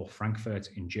Netherlands or Frankfurt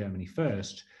in Germany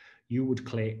first, you would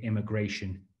clear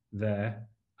immigration there.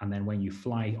 And then when you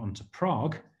fly onto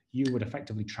Prague, you would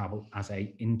effectively travel as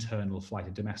an internal flight,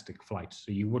 a domestic flight.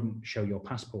 So you wouldn't show your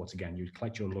passport again. You'd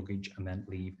collect your luggage and then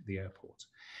leave the airport.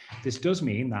 This does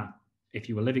mean that if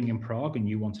you were living in Prague and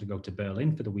you wanted to go to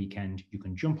Berlin for the weekend, you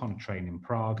can jump on a train in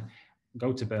Prague,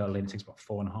 go to Berlin, it takes about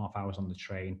 4.5 hours on the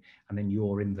train, and then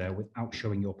you're in there without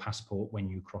showing your passport when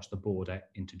you cross the border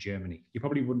into Germany. You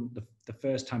probably wouldn't, the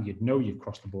first time you'd know you've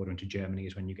crossed the border into Germany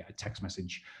is when you get a text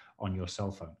message on your cell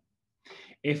phone.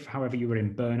 If, however, you were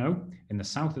in Brno, in the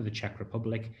south of the Czech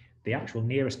Republic, the actual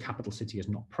nearest capital city is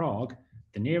not Prague,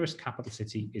 the nearest capital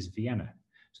city is Vienna.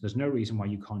 So there's no reason why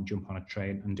you can't jump on a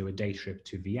train and do a day trip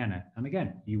to Vienna. And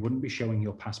again, you wouldn't be showing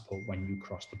your passport when you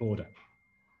cross the border.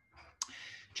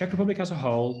 Czech Republic as a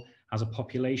whole has a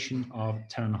population of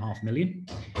 10.5 million.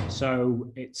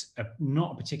 So it's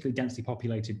not a particularly densely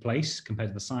populated place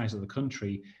compared to the size of the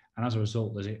country. And as a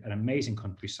result, there's an amazing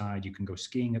countryside. You can go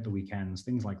skiing at the weekends,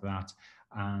 things like that.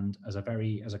 And as a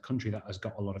country that has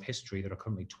got a lot of history, there are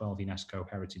currently 12 UNESCO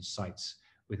heritage sites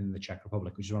within the Czech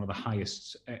Republic, which is one of the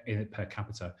highest per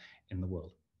capita in the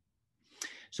world.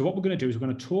 So what we're going to do is we're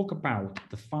going to talk about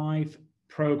the 5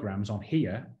 programs on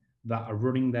here that are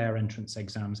running their entrance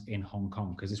exams in Hong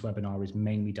Kong, because this webinar is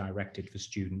mainly directed for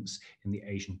students in the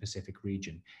Asian Pacific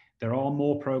region. There are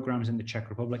more programs in the Czech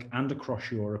Republic and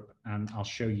across Europe, and I'll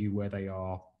show you where they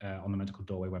are on the Medical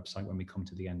Doorway website when we come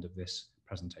to the end of this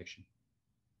presentation.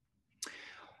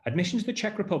 Admission to the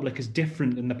Czech Republic is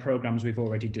different than the programs we've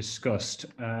already discussed.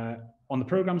 On the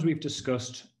programs we've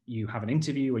discussed, you have an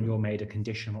interview and you're made a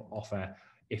conditional offer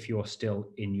if you're still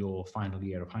in your final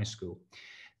year of high school.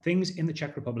 Things in the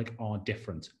Czech Republic are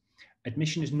different.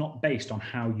 Admission is not based on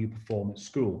how you perform at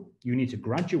school. You need to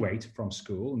graduate from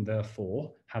school and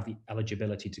therefore have the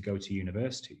eligibility to go to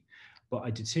university. But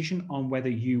a decision on whether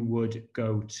you would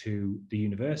go to the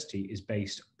university is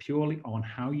based purely on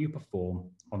how you perform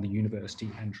on the university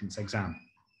entrance exam.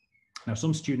 Now,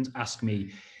 some students ask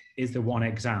me, is there one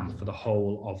exam for the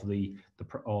whole of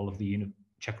all of the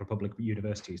Czech Republic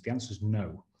universities? The answer is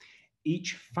no.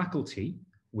 Each faculty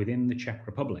within the Czech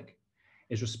Republic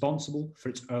is responsible for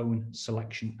its own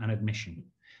selection and admission.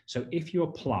 So if you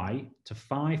apply to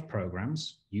 5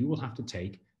 programs, you will have to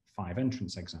take 5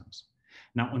 entrance exams.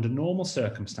 Now, under normal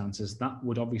circumstances, that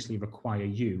would obviously require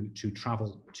you to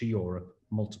travel to Europe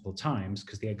multiple times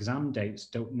because the exam dates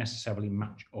don't necessarily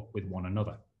match up with one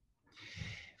another.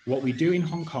 What we do in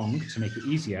Hong Kong to make it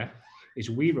easier is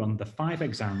we run the 5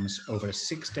 exams over a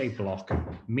 6-day block,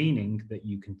 meaning that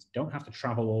you don't have to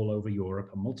travel all over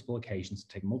Europe on multiple occasions to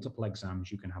take multiple exams.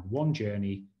 You can have one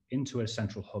journey into a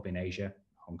central hub in Asia,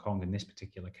 Hong Kong in this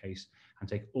particular case, and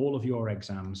take all of your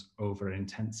exams over an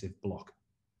intensive block.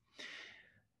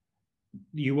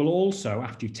 You will also,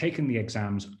 after you've taken the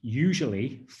exams,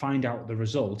 usually find out the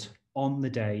result on the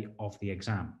day of the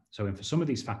exam. So for some of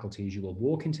these faculties, you will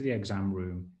walk into the exam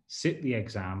room, sit the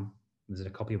exam, There's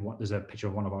there's a picture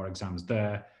of one of our exams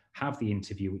there. Have the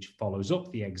interview, which follows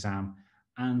up the exam,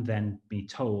 and then be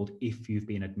told if you've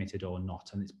been admitted or not.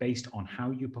 And it's based on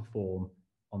how you perform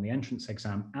on the entrance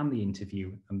exam and the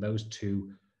interview, and those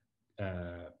two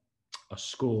are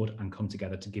scored and come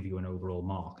together to give you an overall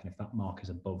mark. And if that mark is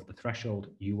above the threshold,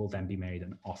 you will then be made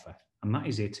an offer. And that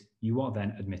is it. You are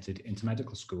then admitted into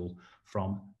medical school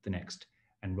from the next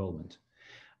enrolment.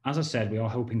 As I said, we are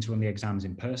hoping to run the exams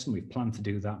in person. We've planned to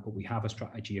do that, but we have a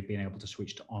strategy of being able to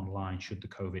switch to online should the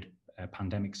COVID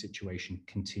pandemic situation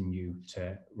continue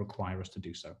to require us to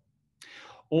do so.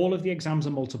 All of the exams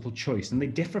are multiple choice, and they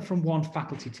differ from one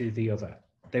faculty to the other.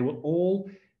 They will all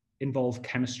involve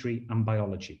chemistry and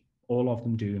biology. All of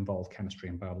them do involve chemistry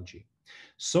and biology.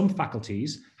 Some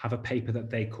faculties have a paper that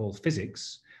they call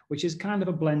physics, which is kind of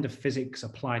a blend of physics,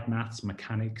 applied maths,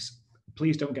 mechanics.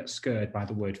 Please don't get scared by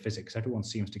the word physics. Everyone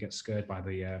seems to get scared by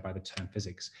the term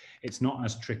physics. It's not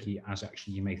as tricky as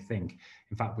actually you may think.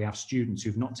 In fact, we have students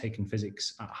who've not taken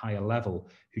physics at a higher level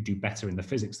who do better in the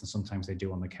physics than sometimes they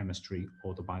do on the chemistry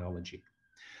or the biology.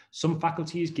 Some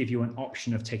faculties give you an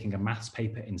option of taking a maths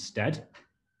paper instead.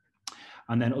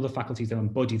 And then other faculties then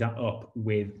buddy that up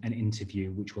with an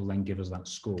interview, which will then give us that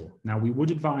score. Now, we would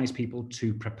advise people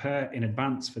to prepare in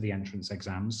advance for the entrance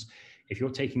exams. If you're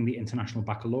taking the International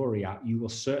Baccalaureate, you will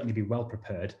certainly be well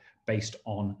prepared based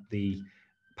on the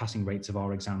passing rates of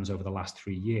our exams over the last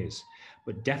 3 years.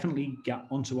 But definitely get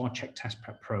onto our Check Test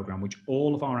Prep program, which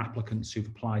all of our applicants who've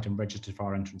applied and registered for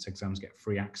our entrance exams get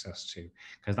free access to,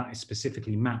 because that is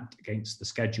specifically mapped against the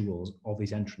schedules of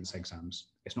these entrance exams.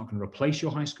 It's not going to replace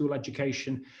your high school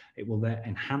education. It will then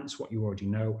enhance what you already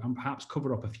know and perhaps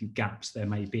cover up a few gaps there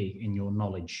may be in your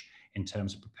knowledge in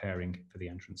terms of preparing for the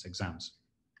entrance exams.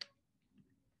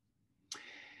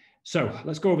 So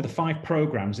let's go over the 5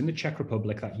 programs in the Czech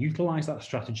Republic that utilize that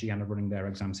strategy and are running their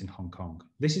exams in Hong Kong.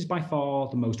 This is by far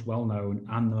the most well-known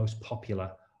and the most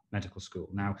popular medical school.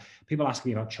 Now, people ask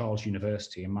me about Charles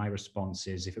University, and my response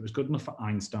is, if it was good enough for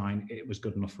Einstein, it was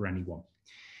good enough for anyone.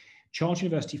 Charles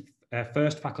University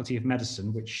First Faculty of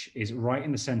Medicine, which is right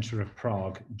in the center of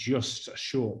Prague, just a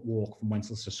short walk from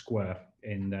Wenceslas Square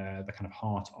in the kind of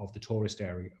heart of the tourist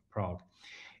area of Prague,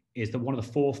 is one of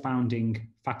the 4 founding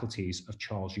faculties of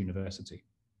Charles University.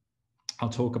 I'll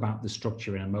talk about the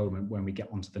structure in a moment when we get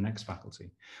onto the next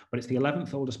faculty, but it's the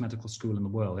 11th oldest medical school in the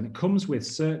world, and it comes with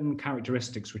certain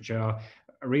characteristics which are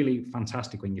really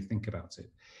fantastic when you think about it.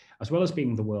 As well as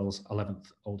being the world's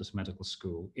 11th oldest medical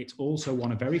school, it's also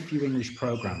one of very few English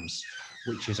programs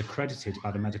which is accredited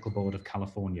by the Medical Board of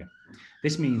California.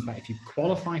 This means that if you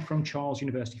qualify from Charles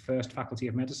University First Faculty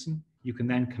of Medicine, you can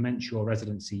then commence your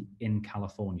residency in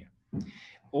California.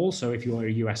 Also, if you're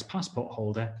a US passport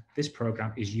holder, this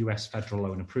program is US federal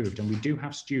loan approved, and we do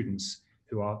have students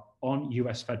who are on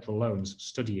US federal loans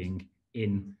studying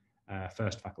in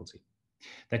First Faculty.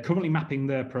 They're currently mapping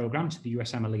their program to the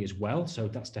USMLE as well, so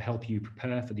that's to help you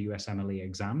prepare for the USMLE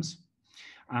exams.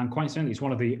 And quite incidentally, it's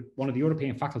one of the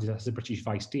European faculties that has a British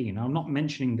Vice Dean. Now, I'm not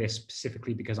mentioning this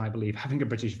specifically because I believe having a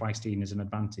British Vice Dean is an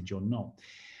advantage or not.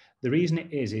 The reason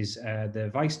it is the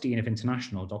Vice Dean of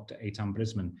International, Dr. Eitan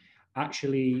Brisman,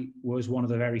 actually was one of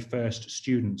the very first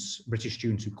students, British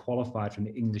students, who qualified from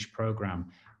the English program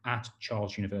at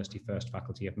Charles University First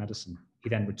Faculty of Medicine. He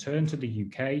then returned to the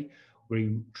UK, where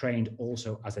he trained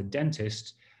also as a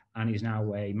dentist, and he's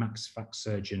now a max fac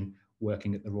surgeon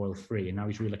working at the Royal Free. And now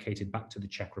he's relocated back to the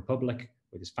Czech Republic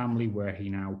with his family, where he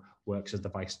now works as the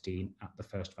Vice Dean at the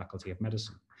First Faculty of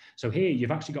Medicine. So here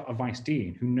you've actually got a Vice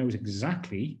Dean who knows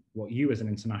exactly what you as an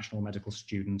international medical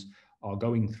student are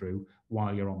going through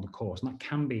while you're on the course. And that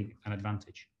can be an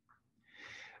advantage.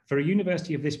 For a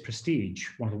university of this prestige,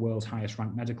 one of the world's highest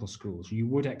ranked medical schools, you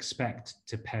would expect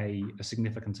to pay a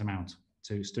significant amount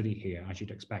to study here, as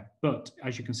you'd expect. But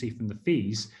as you can see from the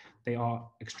fees, they are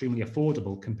extremely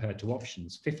affordable compared to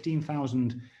options.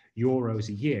 15,000 euros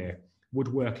a year would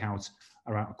work out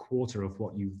around a quarter of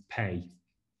what you pay,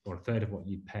 or a third of what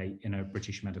you'd pay in a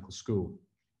British medical school.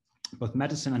 Both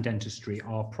medicine and dentistry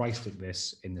are priced at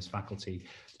this in this faculty,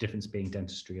 the difference being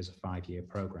dentistry is a 5-year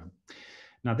program.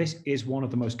 Now, this is one of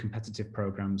the most competitive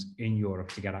programs in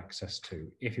Europe to get access to.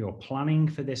 If you're planning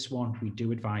for this one, we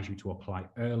do advise you to apply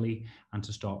early and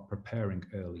to start preparing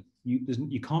early.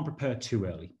 You can't prepare too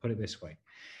early, put it this way.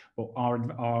 But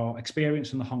our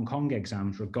experience in the Hong Kong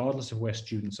exams, regardless of where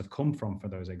students have come from for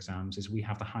those exams, is we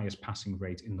have the highest passing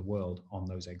rate in the world on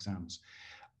those exams.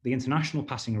 The international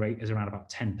passing rate is around about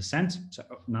 10%, so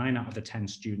 9 out of the 10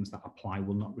 students that apply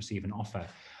will not receive an offer.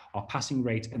 Our passing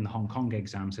rate in the Hong Kong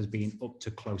exams has been up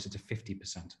to closer to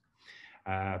 50%.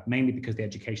 mainly because the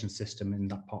education system in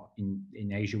that part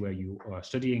in Asia where you are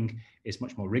studying is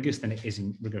much more rigorous than it is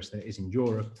in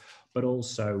Europe, but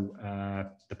also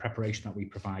the preparation that we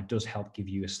provide does help give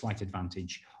you a slight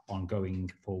advantage on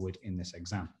going forward in this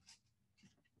exam.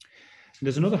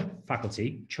 There's another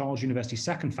faculty, Charles University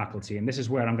second faculty, and this is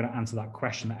where I'm going to answer that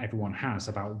question that everyone has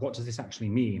about what does this actually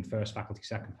mean, first faculty,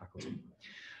 second faculty.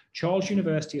 Charles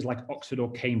University is like Oxford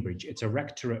or Cambridge. It's a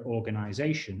rectorate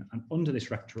organisation, and under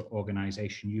this rectorate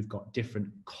organisation, you've got different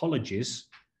colleges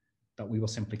that we will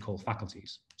simply call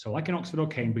faculties. So like in Oxford or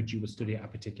Cambridge, you would study at a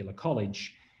particular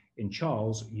college. In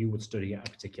Charles, you would study at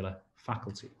a particular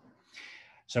faculty.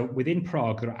 So within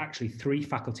Prague, there are actually 3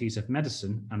 faculties of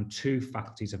medicine and 2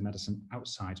 faculties of medicine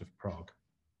outside of Prague.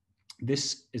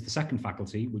 This is the second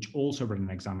faculty, which also ran an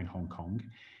exam in Hong Kong.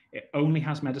 It only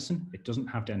has medicine, it doesn't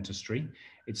have dentistry.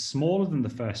 It's smaller than the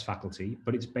first faculty,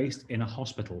 but it's based in a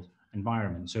hospital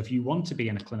environment. So if you want to be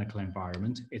in a clinical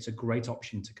environment, it's a great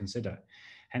option to consider.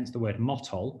 Hence the word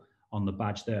Motol on the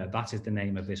badge there, that is the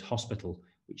name of this hospital,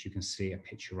 which you can see a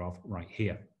picture of right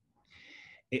here.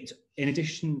 It, in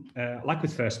addition, like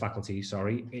with first faculty,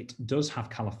 it does have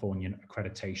Californian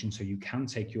accreditation, so you can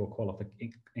take your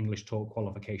English talk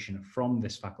qualification from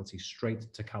this faculty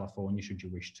straight to California should you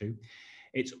wish to.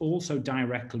 It's also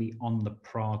directly on the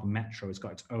Prague Metro. It's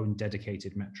got its own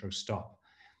dedicated metro stop.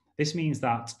 This means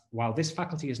that while this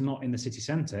faculty is not in the city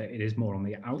centre, it is more on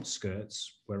the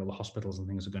outskirts where all the hospitals and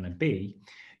things are going to be.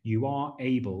 You are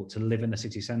able to live in the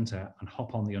city centre and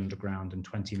hop on the underground and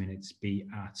 20 minutes be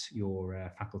at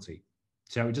your faculty.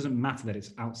 So it doesn't matter that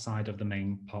it's outside of the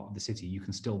main part of the city. You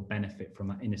can still benefit from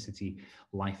that inner city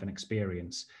life and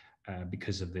experience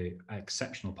because of the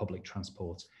exceptional public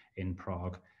transport in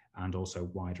Prague and also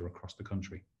wider across the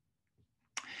country.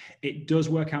 It does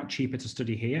work out cheaper to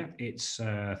study here. It's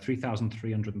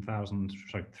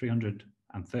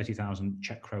 330,000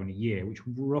 Czech krone a year, which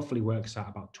roughly works out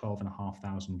about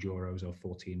 12,500 euros or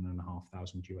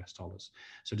 14,500 US dollars.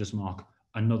 So it does mark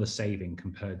another saving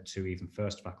compared to even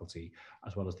first faculty,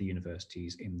 as well as the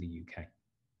universities in the UK.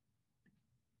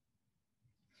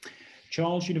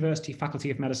 Charles University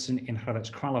Faculty of Medicine in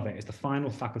Hradec Králové is the final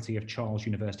faculty of Charles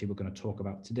University we're going to talk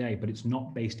about today, but it's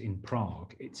not based in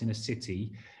Prague. It's in a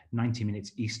city 90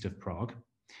 minutes east of Prague.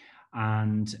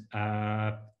 And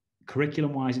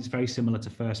curriculum-wise, it's very similar to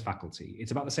first faculty.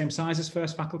 It's about the same size as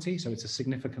first faculty, so it's a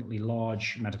significantly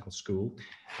large medical school.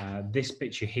 This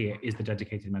picture here is the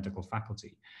dedicated medical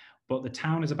faculty, but the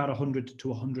town is about 100 to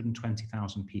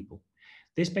 120,000 people.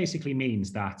 This basically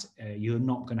means that you're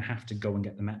not going to have to go and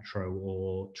get the metro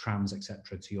or trams,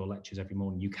 etc., to your lectures every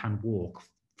morning. You can walk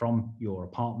from your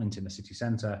apartment in the city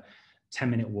centre,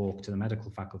 10-minute walk to the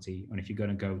medical faculty. And if you're going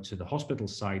to go to the hospital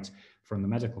site from the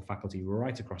medical faculty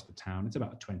right across the town, it's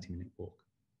about a 20-minute walk.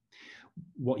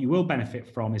 What you will benefit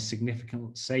from is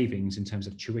significant savings in terms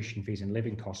of tuition fees and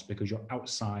living costs because you're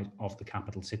outside of the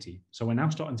capital city. So we're now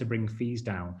starting to bring fees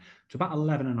down to about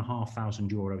 11,500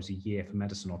 euros a year for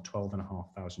medicine or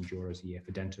 12,500 euros a year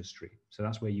for dentistry. So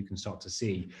that's where you can start to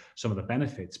see some of the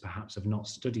benefits perhaps of not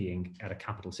studying at a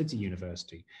capital city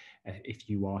university if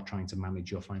you are trying to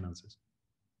manage your finances.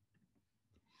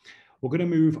 We're going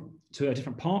to move to a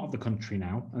different part of the country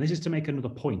now, and this is to make another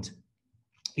point.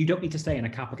 You don't need to stay in a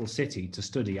capital city to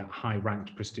study at a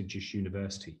high-ranked, prestigious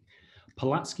university.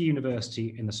 Palacký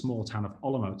University in the small town of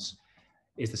Olomouc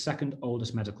is the second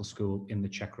oldest medical school in the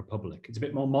Czech Republic. It's a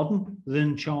bit more modern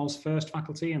than Charles' first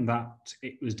faculty in that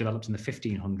it was developed in the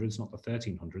 1500s, not the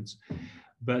 1300s.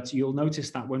 But you'll notice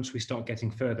that once we start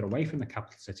getting further away from the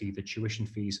capital city, the tuition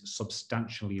fees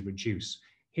substantially reduce.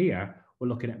 Here, we're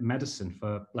looking at medicine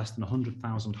for less than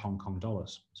 100,000 Hong Kong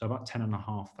dollars. So about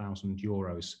 10,500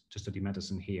 euros to study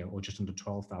medicine here, or just under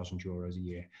 12,000 euros a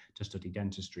year to study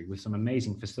dentistry, with some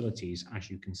amazing facilities, as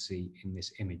you can see in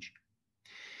this image.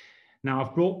 Now,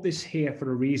 I've brought this here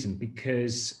for a reason,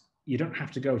 because you don't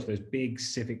have to go to those big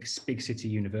city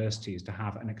universities to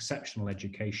have an exceptional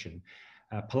education.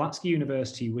 Palacký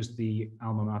University was the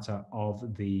alma mater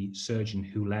of the surgeon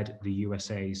who led the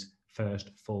USA's first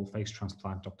full face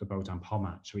transplant, Dr. Bohdan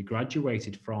Pomat. So he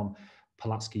graduated from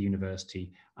Palacký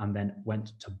University and then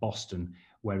went to Boston,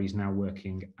 where he's now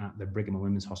working at the Brigham and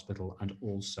Women's Hospital and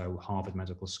also Harvard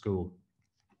Medical School.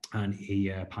 And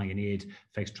he pioneered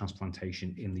face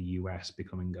transplantation in the US,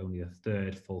 becoming only the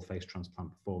third full face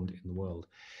transplant performed in the world.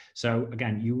 So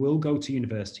again, you will go to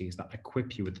universities that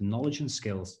equip you with the knowledge and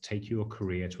skills to take your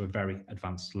career to a very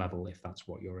advanced level if that's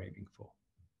what you're aiming for.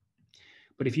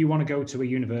 But if you want to go to a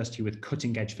university with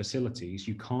cutting edge facilities,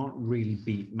 you can't really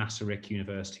beat Masaryk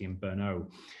University in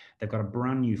Brno. They've got a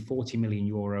brand new 40 million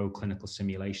euro clinical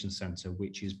simulation center,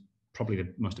 which is probably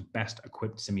the most best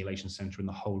equipped simulation center in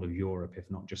the whole of Europe, if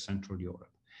not just Central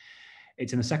Europe.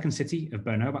 It's in the second city of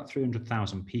Brno, about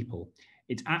 300,000 people.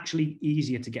 It's actually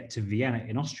easier to get to Vienna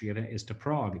in Austria than it is to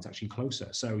Prague. It's actually closer.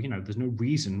 So, you know, there's no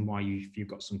reason why if you've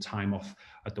got some time off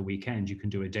at the weekend, you can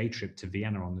do a day trip to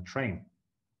Vienna on the train.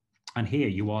 And here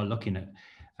you are looking at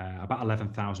about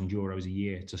 11,000 euros a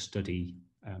year to study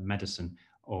medicine,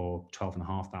 or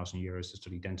 12,500 euros to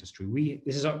study dentistry.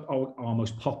 This is our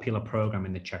most popular program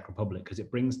in the Czech Republic because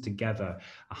it brings together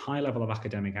a high level of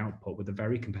academic output with a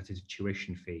very competitive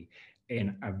tuition fee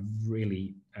in a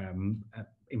really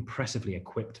impressively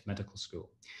equipped medical school.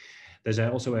 There's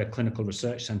also a clinical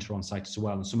research centre on site as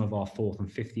well, and some of our 4th and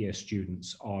 5th year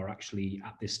students are actually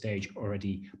at this stage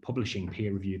already publishing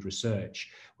peer-reviewed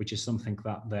research, which is something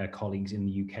that their colleagues in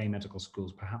the UK medical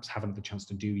schools perhaps haven't had the chance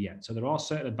to do yet. So there are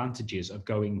certain advantages of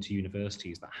going to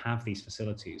universities that have these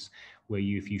facilities where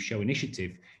if you show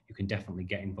initiative, you can definitely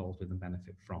get involved with and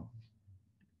benefit from.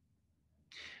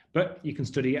 But you can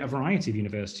study at a variety of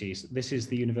universities. This is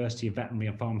the University of Veterinary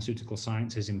and Pharmaceutical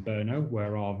Sciences in Brno,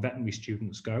 where our veterinary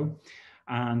students go.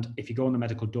 And if you go on the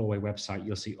Medical Doorway website,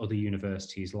 you'll see other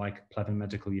universities like Pleven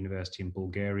Medical University in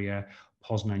Bulgaria,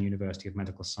 Poznan University of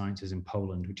Medical Sciences in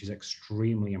Poland, which is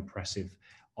extremely impressive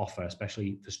offer,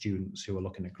 especially for students who are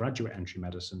looking at graduate entry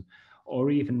medicine,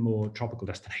 or even more tropical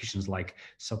destinations like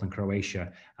southern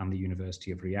Croatia and the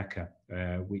University of Rijeka,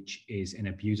 which is in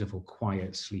a beautiful,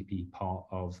 quiet, sleepy part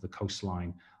of the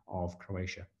coastline of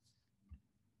Croatia.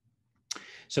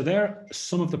 So there are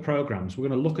some of the programs. We're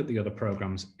going to look at the other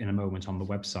programs in a moment on the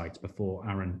website before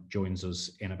Aaron joins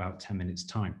us in about 10 minutes'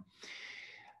 time.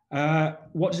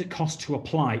 What does it cost to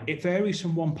apply? It varies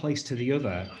from one place to the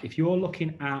other. If you're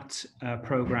looking at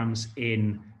programs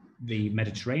in the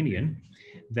Mediterranean,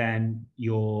 then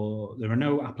there are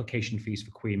no application fees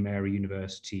for Queen Mary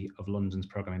University of London's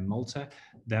program in Malta.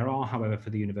 There are, however, for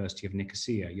the University of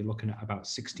Nicosia. You're looking at about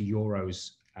 60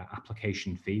 euros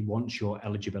application fee once your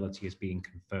eligibility is being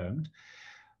confirmed.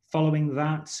 Following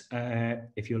that,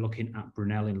 if you're looking at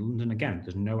Brunel in London, again,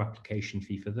 there's no application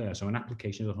fee for there. So an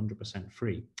application is 100%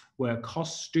 free. Where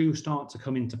costs do start to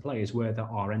come into play is where there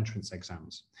are entrance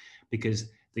exams, because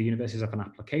the universities have an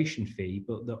application fee,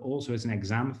 but there also is an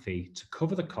exam fee to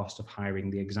cover the cost of hiring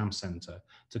the exam centre,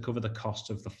 to cover the cost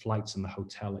of the flights and the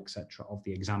hotel, etc., of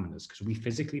the examiners, because we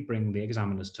physically bring the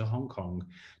examiners to Hong Kong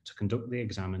to conduct the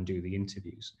exam and do the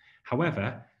interviews.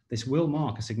 However, this will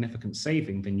mark a significant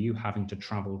saving than you having to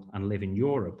travel and live in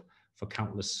Europe for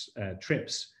countless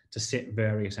trips to sit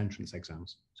various entrance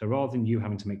exams. So rather than you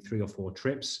having to make 3 or 4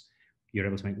 trips, you're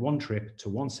able to make one trip to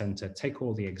one centre, take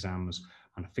all the exams,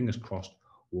 and fingers crossed,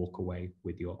 walk away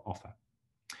with your offer.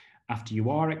 After you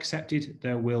are accepted,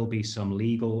 there will be some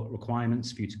legal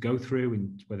requirements for you to go through,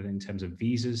 whether in terms of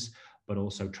visas, but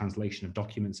also translation of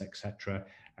documents, etc.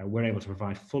 We're able to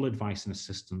provide full advice and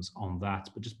assistance on that,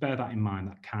 but just bear that in mind,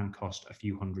 that can cost a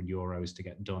few hundred euros to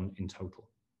get done in total.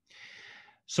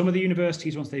 Some of the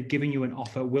universities, once they've given you an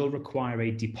offer, will require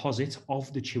a deposit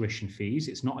of the tuition fees.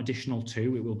 It's not additional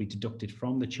to, it will be deducted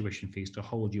from the tuition fees to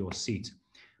hold your seat.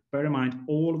 Bear in mind,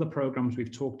 all of the programs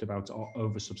we've talked about are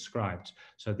oversubscribed,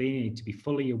 so they need to be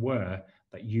fully aware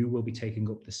that you will be taking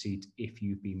up the seat if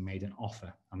you've been made an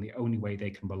offer. And the only way they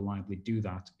can reliably do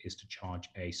that is to charge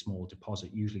a small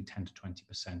deposit, usually 10 to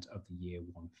 20% of the year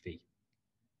one fee.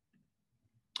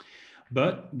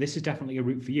 But this is definitely a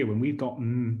route for you. And we've got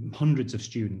hundreds of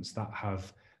students that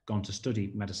have gone to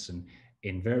study medicine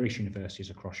in various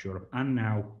universities across Europe. And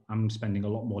now I'm spending a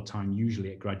lot more time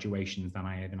usually at graduations than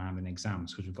I even am in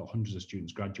exams, because we've got hundreds of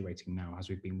students graduating now as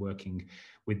we've been working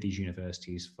with these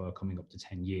universities for coming up to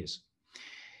 10 years.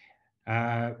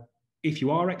 If you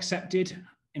are accepted,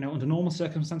 under normal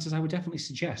circumstances, I would definitely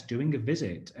suggest doing a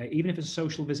visit, even if it's a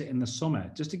social visit in the summer,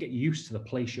 just to get used to the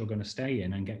place you're going to stay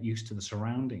in and get used to the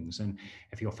surroundings. And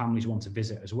if your families want to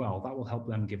visit as well, that will help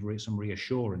them give some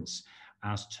reassurance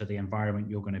as to the environment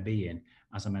you're going to be in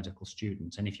as a medical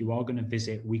student. And if you are going to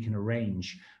visit, we can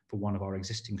arrange for one of our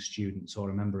existing students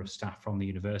or a member of staff from the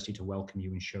university to welcome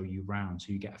you and show you around,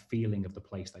 so you get a feeling of the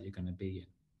place that you're going to be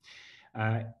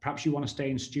in. Perhaps you want to stay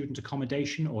in student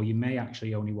accommodation, or you may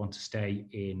actually only want to stay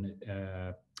in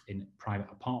private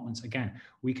apartments. Again,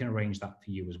 we can arrange that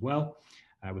for you as well.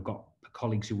 We've got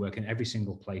colleagues who work in every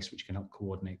single place, which can help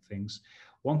coordinate things.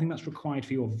 One thing that's required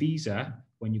for your visa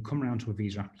when you come around to a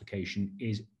visa application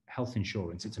is health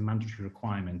insurance. It's a mandatory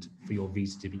requirement for your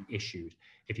visa to be issued.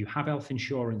 If you have health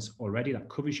insurance already that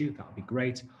covers you, that would be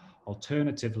great.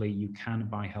 Alternatively, you can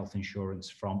buy health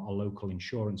insurance from a local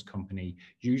insurance company,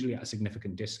 usually at a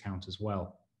significant discount as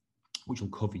well, which will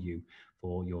cover you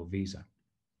for your visa.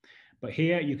 But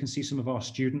here you can see some of our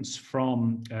students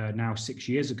from now 6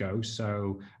 years ago.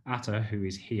 So Atta, who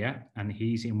is here, and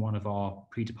he's in one of our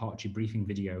pre-departure briefing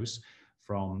videos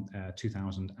from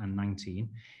 2019.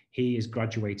 He is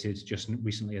graduated just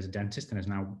recently as a dentist and is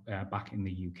now back in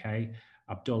the UK.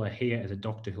 Abdullah here is a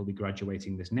doctor who'll be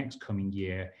graduating this next coming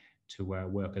year to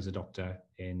work as a doctor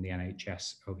in the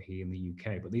NHS over here in the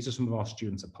UK. But these are some of our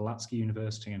students at Pulaski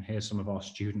University, and here's some of our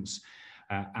students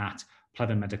at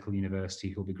Pleven Medical University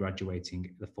who'll be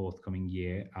graduating the forthcoming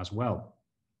year as well.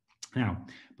 Now,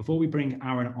 before we bring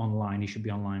Aaron online, he should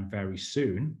be online very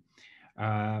soon,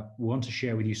 we want to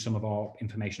share with you some of our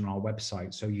information on our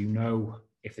website so you know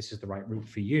if this is the right route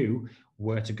for you,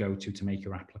 where to go to make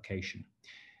your application.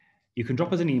 You can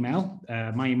drop us an email.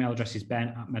 My email address is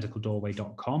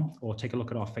ben@medicaldoorway.com, or take a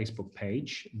look at our Facebook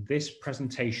page. This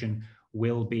presentation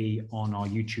will be on our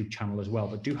YouTube channel as well,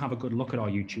 but do have a good look at our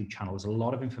YouTube channel. There's a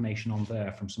lot of information on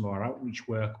there from some of our outreach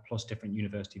work, plus different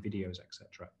university videos,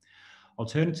 etc.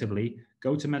 Alternatively,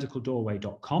 go to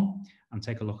medicaldoorway.com and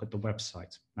take a look at the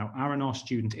website. Now, Aaron, our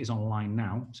student, is online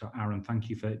now. So Aaron, thank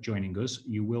you for joining us.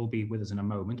 You will be with us in a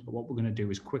moment, but what we're going to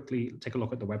do is quickly take a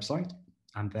look at the website,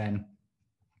 and then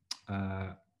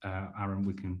Aaron,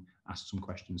 we can ask some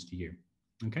questions to you.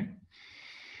 Okay.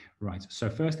 Right. So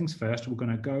first things first, we're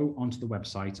going to go onto the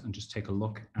website and just take a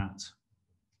look at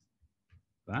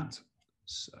that.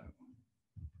 So.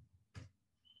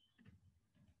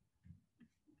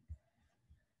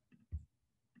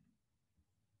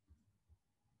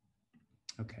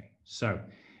 Okay. So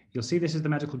you'll see this is the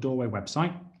Medical Doorway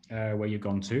website where you've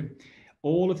gone to.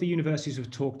 All of the universities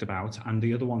we've talked about, and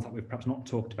the other ones that we've perhaps not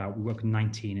talked about, we work with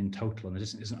 19 in total, and there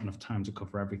isn't enough time to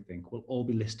cover everything, will all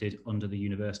be listed under the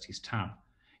universities tab.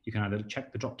 You can either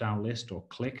check the drop-down list or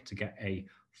click to get a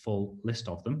full list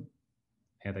of them.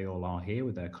 Here they all are here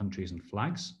with their countries and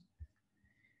flags.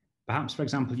 Perhaps, for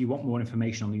example, you want more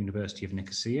information on the University of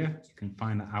Nicosia. You can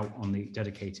find that out on the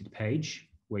dedicated page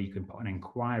where you can put an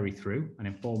inquiry through, an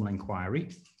informal inquiry,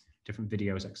 different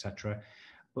videos, etc.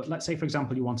 But let's say, for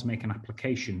example, you want to make an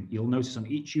application. You'll notice on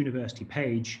each university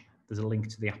page, there's a link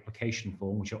to the application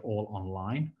form, which are all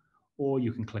online, or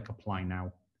you can click apply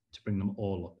now to bring them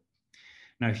all up.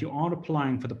 Now, if you are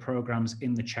applying for the programs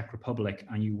in the Czech Republic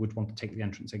and you would want to take the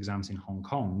entrance exams in Hong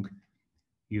Kong,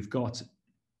 you've got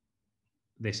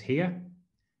this here,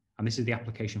 and this is the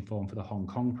application form for the Hong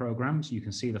Kong programs. You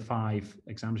can see the 5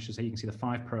 exams, I should say, you can see the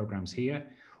 5 programs here.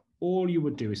 All you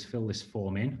would do is fill this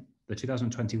form in. The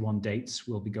 2021 dates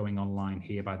will be going online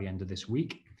here by the end of this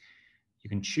week. You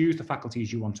can choose the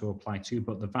faculties you want to apply to,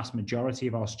 but the vast majority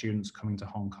of our students coming to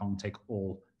Hong Kong take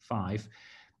all 5.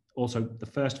 Also, the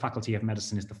first faculty of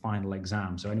medicine is the final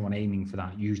exam, so anyone aiming for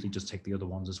that usually just take the other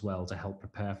ones as well to help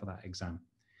prepare for that exam.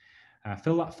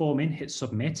 Fill that form in, hit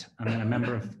submit, and then a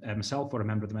member of myself or a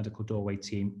member of the Medical Doorway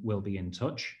team will be in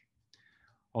touch.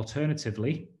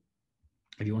 Alternatively,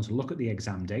 if you want to look at the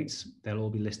exam dates, they'll all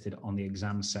be listed on the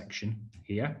exam section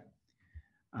here,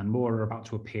 and more are about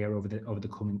to appear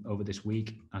over this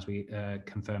week as we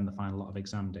confirm the final lot of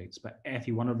exam dates. But if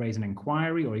you want to raise an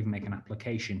inquiry or even make an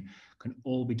application, can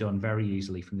all be done very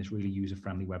easily from this really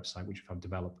user-friendly website which I've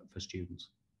developed for students.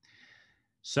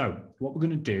 So what we're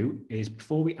going to do is,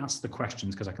 before we ask the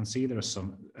questions, because I can see there are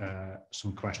some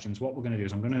questions, what we're going to do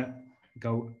is I'm going to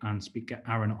go and get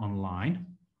Aaron online.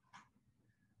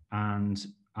 And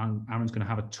Aaron's going to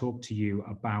have a talk to you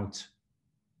about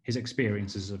his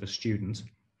experiences as a student.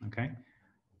 Okay.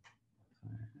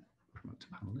 Promote to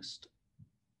panelist.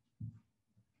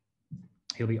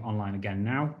 He'll be online again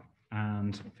now,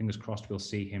 and fingers crossed we'll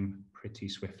see him pretty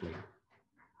swiftly.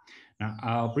 Now,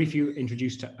 I'll briefly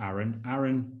introduce to Aaron.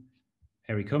 Aaron,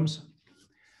 here he comes.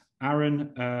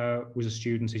 Aaron was a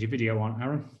student. Is your video on,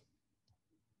 Aaron?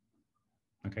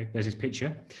 Okay, there's his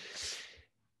picture.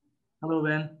 Hello,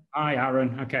 Ben. Hi,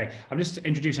 Aaron. Okay, I'm just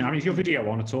introducing Aaron. Is your video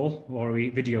on at all, or are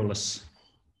we videoless?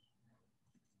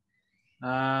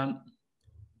 Well,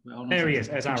 there he is.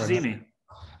 There's Aaron. See me?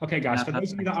 Okay, guys. For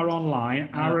those of you that are online,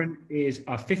 Aaron is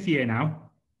a 5th year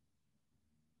now.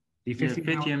 The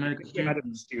 5th year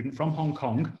medical student from Hong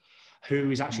Kong,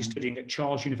 who is actually studying at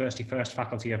Charles University First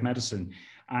Faculty of Medicine.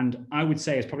 And I would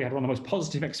say has probably had one of the most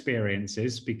positive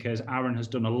experiences, because Aaron has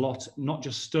done a lot, not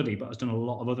just study, but has done a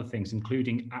lot of other things,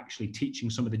 including actually teaching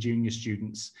some of the junior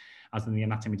students as in the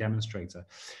anatomy demonstrator.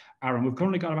 Aaron, we've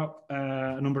currently got about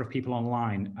a number of people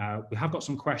online. We have got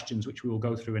some questions which we will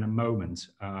go through in a moment.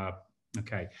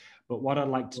 Okay, but what I'd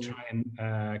like to try and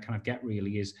kind of get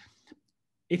really is,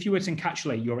 if you were to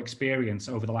encapsulate your experience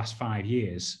over the last 5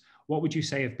 years, what would you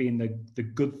say have been the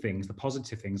good things, the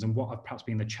positive things, and what have perhaps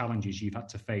been the challenges you've had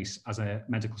to face as a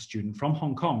medical student from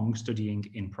Hong Kong studying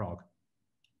in Prague?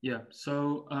 Yeah.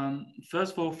 So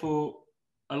first of all, for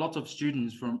a lot of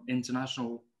students from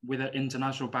with an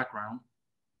international background,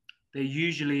 they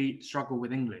usually struggle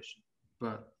with English.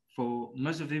 But for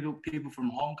most of the people from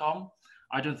Hong Kong,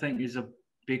 I don't think is a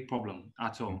big problem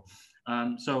at all.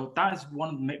 So that is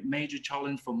one major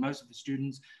challenge for most of the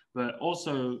students. But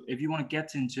also, if you want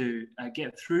to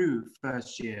get through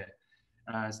first year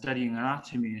studying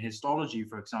anatomy and histology,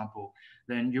 for example,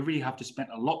 then you really have to spend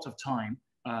a lot of time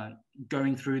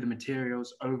going through the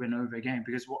materials over and over again.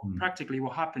 Because practically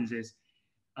what happens is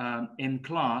in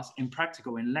class, in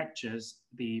practical, in lectures,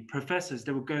 the professors,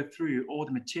 they will go through all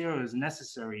the materials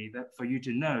necessary for you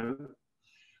to know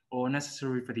or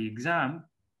necessary for the exam.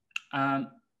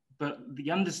 But the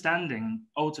understanding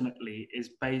ultimately is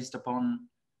based upon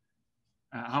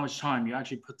how much time you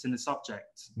actually put in the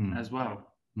subject as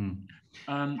well.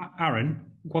 Aaron,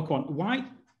 quick one. Why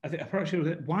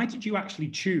did you actually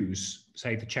choose,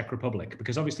 say, the Czech Republic?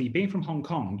 Because obviously, being from Hong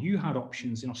Kong, you had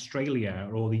options in Australia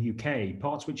or the UK,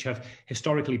 parts which have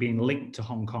historically been linked to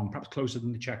Hong Kong, perhaps closer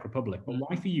than the Czech Republic. But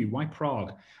why for you? Why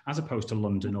Prague, as opposed to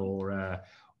London or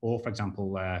for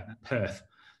example, Perth?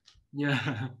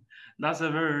 Yeah, that's a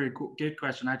very, very good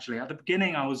question, actually. At the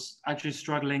beginning, I was actually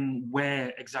struggling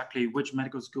which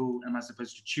medical school am I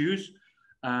supposed to choose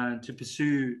to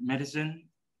pursue medicine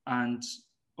and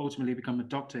ultimately become a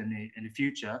doctor in the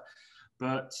future.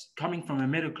 But coming from a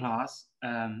middle class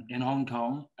in Hong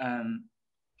Kong,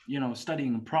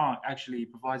 studying in Prague actually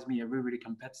provides me a really, really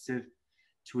competitive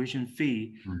tuition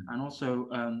fee. And also,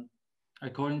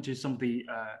 according to some of the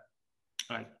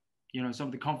some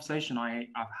of the conversation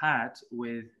I've had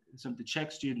with some of the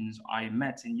Czech students I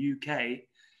met in UK,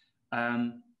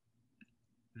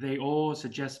 they all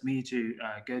suggest me to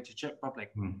go to Czech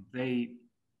Republic. They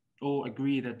all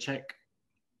agree that Czech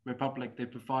Republic, they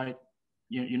provide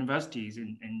universities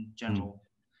in general.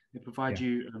 They provide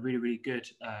you a really, really good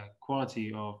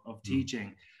quality of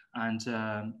teaching. And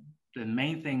the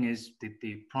main thing is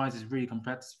the price is really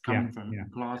competitive coming from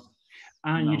class.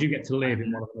 And you do get to live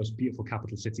in one of the most beautiful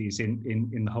capital cities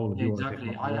in the whole of Europe.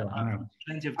 Exactly. I have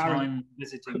plenty of time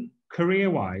visiting.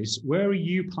 Career-wise, where are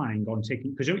you planning on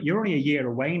taking? Because you're only a year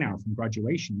away now from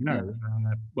graduation.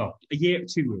 Well, 2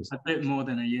 years. A bit more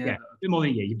than a year. Yeah, a bit more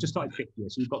than a year. You've just started fifth year,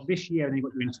 so you've got this year, and then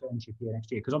you've got your internship year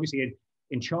next year. Because obviously,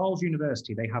 in Charles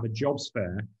University, they have a jobs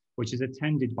fair which is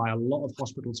attended by a lot of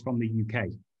hospitals from the UK.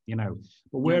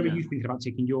 But where are you thinking about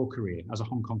taking your career as a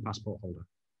Hong Kong passport holder?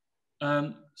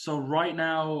 So right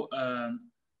now,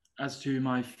 as to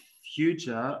my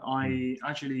future, I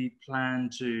actually plan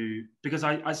to, because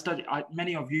I study,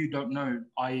 many of you don't know,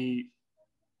 I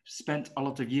spent a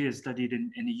lot of years studied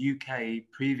in the UK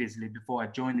previously before I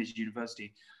joined this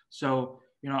university. So,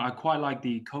 I quite like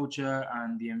the culture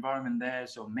and the environment there.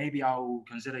 So maybe I'll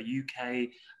consider UK,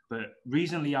 but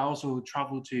recently I also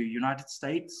traveled to United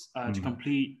States to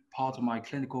complete part of my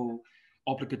clinical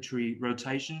obligatory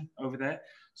rotation over there.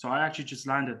 So I actually just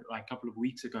landed like a couple of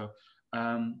weeks ago.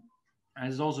 And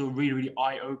it's also really, really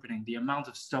eye-opening. The amount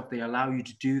of stuff they allow you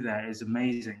to do there is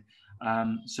amazing.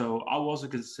 So I'll also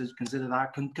consider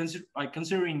that.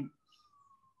 Considering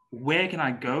where can I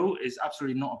go is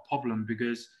absolutely not a problem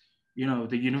because,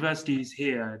 the university is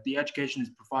here, the education is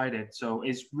provided. So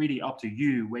it's really up to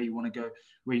you where you want to go,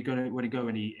 where you're going to go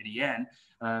in the end.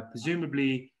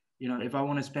 Presumably, if I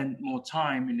want to spend more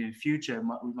time in the future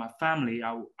with my family,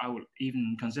 I would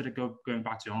even consider going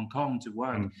back to Hong Kong to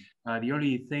work. The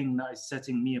only thing that is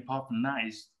setting me apart from that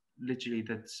is literally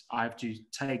that I have to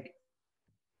take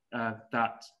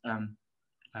that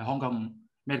Hong Kong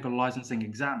medical licensing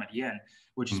exam at the end,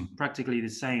 which is practically the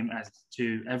same as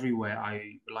to everywhere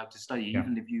I would like to study.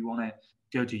 Even if you want to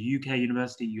go to UK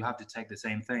university, you have to take the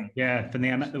same thing. Yeah, from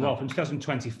from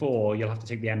 2024, you'll have to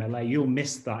take the MLA. You'll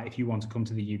miss that if you want to come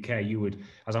to the UK. You would,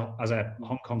 as a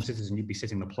Hong Kong citizen, you'd be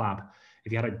sitting the plab.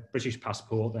 If you had a British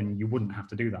passport, then you wouldn't have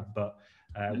to do that. But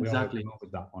we are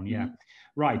with that one. Yeah,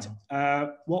 right.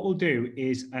 What we'll do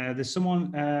is there's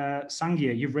someone,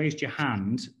 Sangya, you've raised your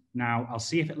hand. Now, I'll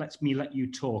see if it lets me let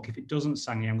you talk. If it doesn't,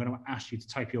 Sangya, I'm going to ask you to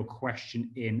type your question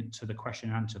into the question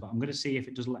and answer, but I'm going to see if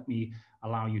it does let me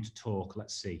allow you to talk.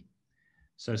 Let's see.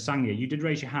 So, Sangya, you did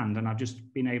raise your hand, and I've just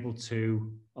been able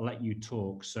to let you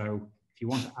talk. So, if you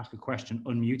want to ask a question,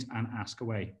 unmute and ask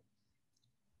away.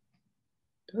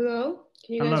 Hello?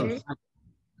 Can you guys hear me? I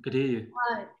could hear you.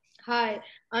 Hi,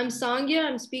 I'm Sangya.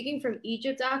 I'm speaking from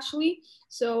Egypt, actually.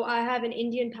 So I have an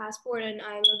Indian passport, and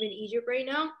I live in Egypt right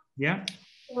now. Yeah.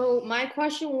 So my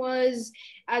question was,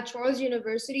 at Charles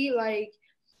University,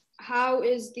 how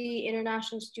is the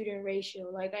international student ratio?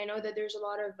 Like, I know that there's a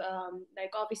lot of,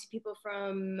 like, obviously people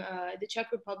from the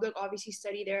Czech Republic obviously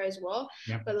study there as well.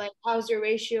 Yeah. But, like, how's the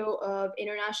ratio of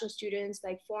international students,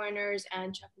 like foreigners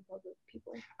and Czech Republic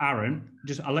people? Aaron,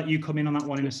 I'll let you come in on that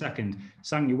one in a second.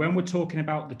 Sangyu, when we're talking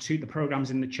about the programs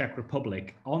in the Czech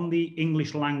Republic, on the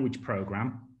English language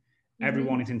program,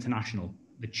 everyone is international.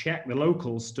 The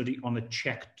locals study on the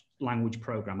Czech language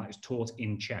program that is taught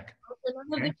in Czech. So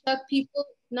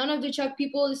none of the Czech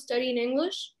people is studying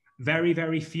English? Very,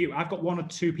 very few. I've got one or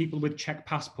two people with Czech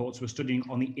passports who are studying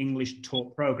on the English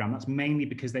taught program. That's mainly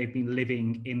because they've been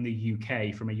living in the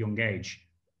UK from a young age.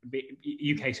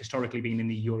 UK has historically been in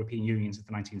the European Union since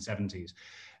the 1970s,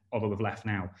 although we've left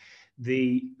now.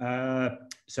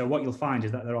 So what you'll find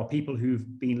is that there are people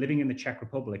who've been living in the Czech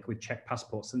Republic with Czech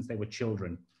passports since they were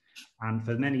children. And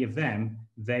for many of them,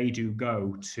 they do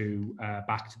go to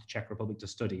back to the Czech Republic to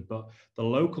study. But the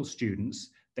local students,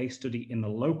 they study in the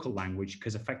local language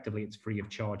because effectively it's free of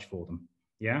charge for them.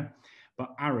 Yeah.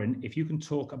 But Aaron, if you can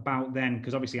talk about then,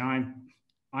 because obviously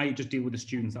I just deal with the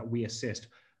students that we assist.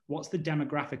 What's the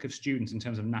demographic of students in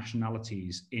terms of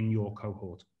nationalities in your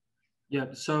cohort? Yeah,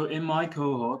 so in my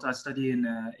cohort, I study in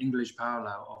English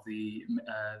parallel of the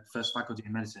first faculty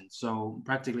in medicine. So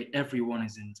practically everyone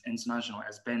is international,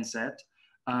 as Ben said.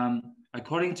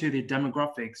 According to the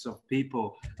demographics of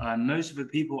people, most of the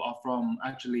people are from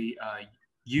actually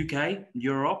UK,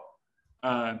 Europe,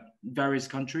 various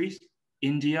countries,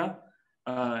 India,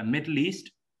 Middle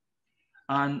East.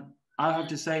 And I have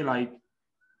to say, like,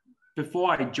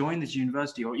 before I joined this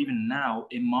university, or even now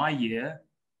in my year,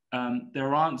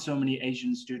 there aren't so many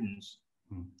Asian students.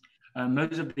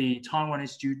 Most of the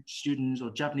Taiwanese students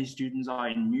or Japanese students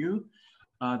are new.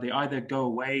 They either go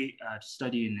away to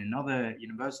study in another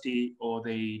university or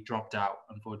they dropped out,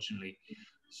 unfortunately.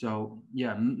 So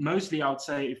yeah, mostly I would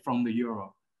say from the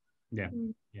Europe. Yeah,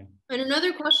 yeah. And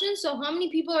another question, so how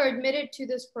many people are admitted to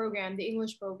this program, the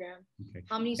English program? Okay.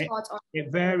 How many spots are there?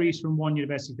 It varies from one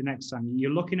university to the next.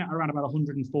 You're looking at around about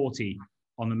 140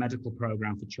 on the medical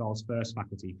program for Charles First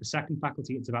faculty. For second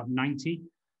faculty, it's about 90.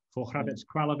 For Hradec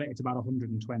Králové, it's about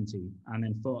 120. And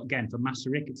then for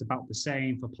Masaryk, it's about the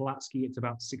same. For Pulacky, it's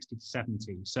about 60 to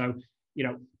 70. So, you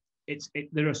know,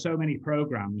 there are so many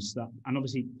programs that, and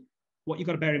obviously what you've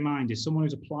got to bear in mind is someone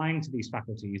who's applying to these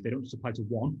faculties, they don't just apply to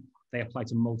one, they apply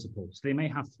to multiple. So they may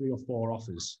have 3 or 4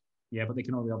 offers, yeah, but they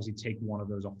can only obviously take one of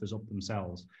those offers up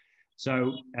themselves.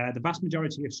 So the vast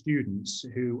majority of students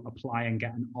who apply and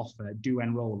get an offer do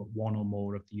enroll at one or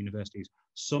more of the universities.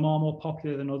 Some are more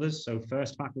popular than others. So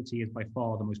First Faculty is by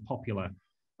far the most popular.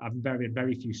 I've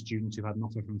very few students who've had an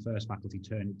offer from First Faculty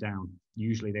turn it down.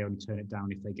 Usually they only turn it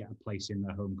down if they get a place in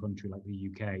their home country like the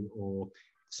UK or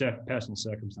personal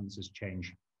circumstances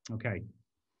change. Okay.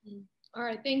 All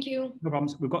right, thank you. No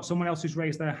problems. We've got someone else who's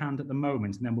raised their hand at the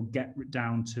moment, and then we'll get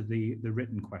down to the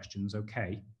written questions.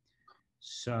 Okay.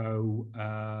 So,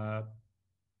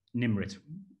 Nimrit.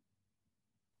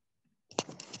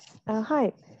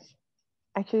 Hi.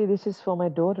 Actually, this is for my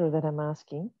daughter that I'm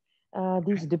asking.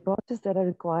 These deposits that are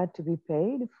required to be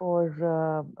paid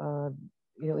for,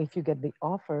 if you get the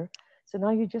offer. So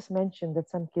now you just mentioned that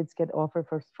some kids get offered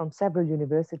from several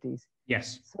universities.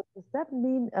 Yes. So does that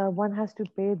mean one has to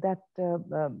pay that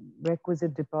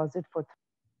requisite deposit for?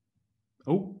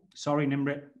 Oh, sorry,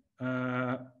 Nimrit.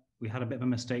 We had a bit of a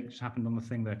mistake just happened on the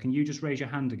thing there. Can you just raise your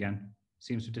hand again?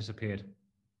 Seems to have disappeared.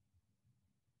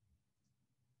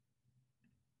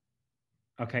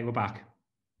 Okay, we're back.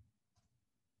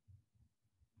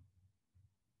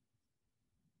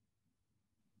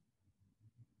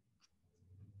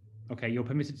 Okay, you're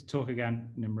permitted to talk again,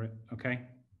 Nimrit. Okay.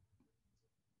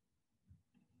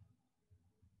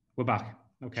 We're back.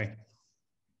 Okay.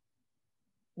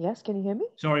 Yes, can you hear me?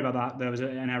 Sorry about that. There was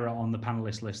an error on the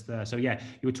panelist list there. So yeah,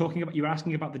 you were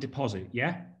asking about the deposit,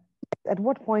 yeah? At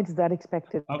what point is that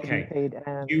expected to be paid?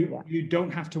 You don't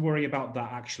have to worry about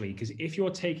that actually, because if you're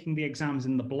taking the exams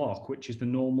in the block, which is the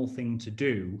normal thing to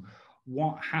do,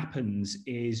 what happens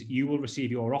is you will receive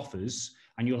your offers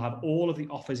and you'll have all of the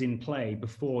offers in play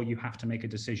before you have to make a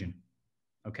decision.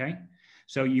 Okay?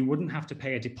 So you wouldn't have to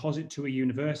pay a deposit to a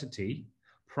university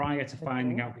prior to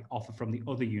finding out the offer from the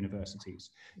other universities.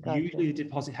 Gotcha. Usually the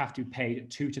deposit have to be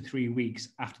paid 2 to 3 weeks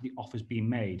after the offer's been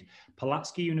made.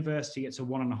 Pulacky University, it's a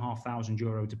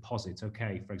 €1,500 deposit,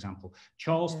 okay, for example.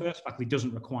 Charles First Faculty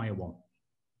doesn't require one,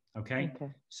 okay?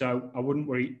 So I wouldn't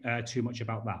worry too much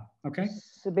about that, okay?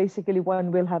 So basically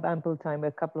one will have ample time,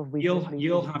 a couple of weeks.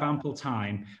 You'll have ample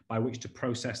time by which to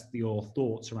process your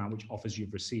thoughts around which offers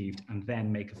you've received and then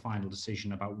make a final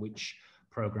decision about which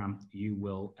program you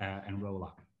will enroll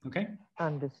at. Okay.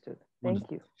 Understood.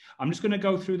 Thank you. I'm just going to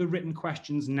go through the written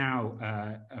questions now,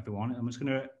 everyone. I'm just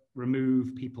going to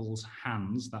remove people's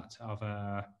hands that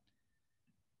have...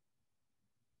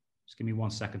 just give me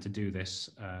 1 second to do this.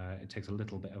 It takes a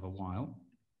little bit of a while.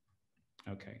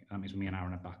 Okay, that means me and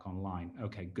Aaron are back online.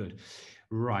 Okay, good.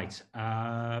 Right.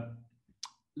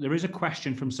 There is a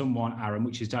question from someone, Aaron,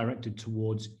 which is directed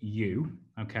towards you.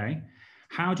 Okay.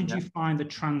 How did you find the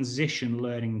transition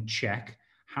learning Czech?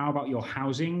 How about your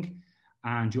housing?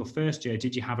 And your first year,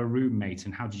 did you have a roommate?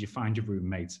 And how did you find your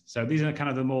roommate? So these are kind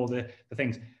of the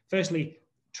things. Firstly,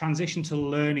 transition to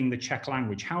learning the Czech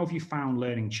language. How have you found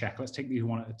learning Czech? Let's take these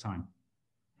one at a time.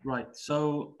 Right.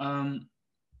 So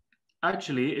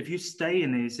actually, if you stay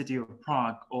in the city of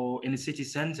Prague or in the city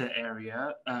center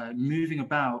area, moving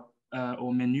about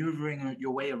or maneuvering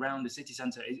your way around the city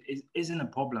center isn't a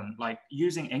problem. Like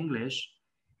using English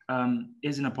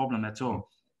isn't a problem at all.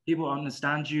 People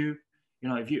understand you. You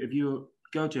know, if you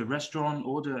go to a restaurant,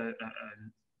 order a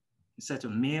set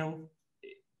of meal,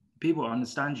 people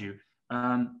understand you.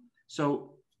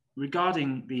 So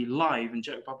regarding the life in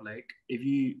Czech Republic, if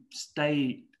you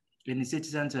stay in the city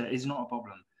center, is not a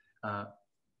problem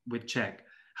with Czech.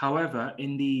 However,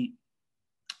 in the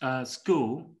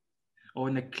school or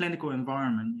in the clinical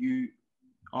environment, you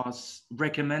are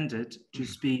recommended to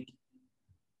speak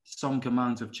some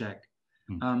commands of Czech.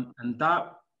 And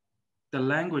that the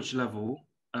language level,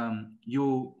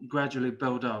 you'll gradually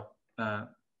build up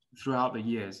throughout the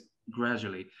years,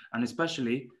 gradually. And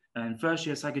especially in first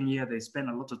year, second year, they spend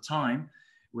a lot of time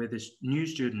with the new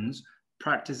students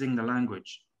practicing the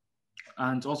language.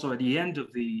 And also at the end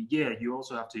of the year, you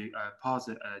also have to pass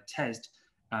a test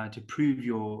to prove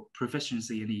your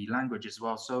proficiency in the language as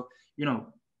well. So, you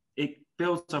know, it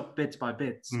builds up bit by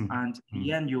bit. And in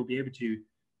the end, you'll be able to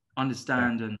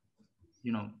understand and,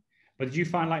 you know. But did you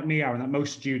find, like me, Aaron, that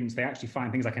most students, they actually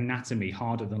find things like anatomy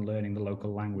harder than learning the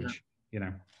local language? You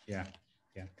know,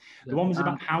 The one was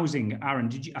about housing. Aaron,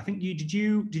 did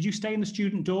you stay in the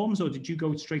student dorms or did you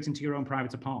go straight into your own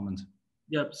private apartment?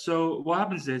 Yep. So what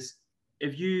happens is,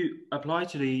 if you apply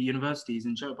to the universities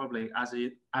in Czech Republic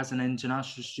as an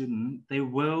international student, they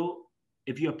will,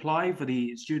 if you apply for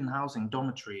the student housing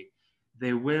dormitory,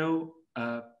 they will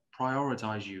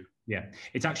prioritize you. Yeah,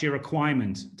 it's actually a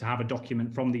requirement to have a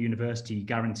document from the university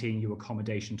guaranteeing you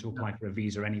accommodation to apply for a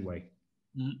visa anyway.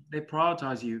 They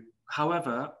prioritize you.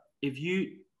 However, if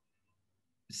you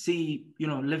see, you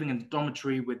know, living in a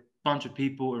dormitory with a bunch of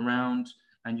people around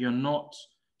and you're not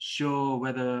sure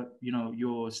whether, you know,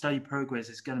 your study progress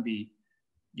is going to be,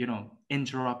 you know,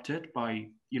 interrupted by,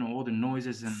 you know, all the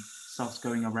noises and stuff's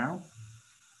going around,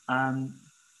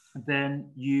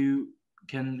 then you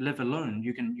can live alone.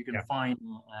 You can find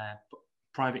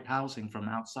private housing from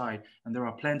outside, and there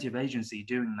are plenty of agencies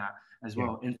doing that as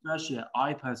well. In first year,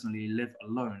 I personally live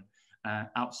alone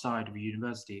outside of a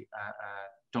university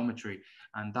dormitory,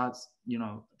 and that's, you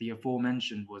know, the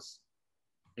aforementioned was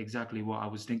exactly what I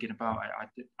was thinking about.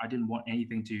 I didn't want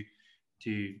anything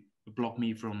to block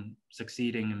me from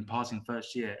succeeding and passing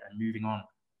first year and moving on.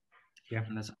 Yeah,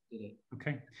 and that's how I did it.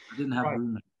 Okay, I didn't have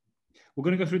room. We're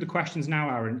going to go through the questions now,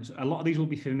 Aaron. A lot of these will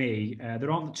be for me.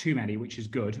 There aren't too many, which is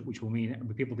good, which will mean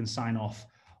people can sign off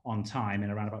on time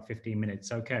in around about 15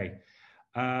 minutes. Okay.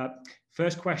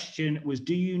 First question was,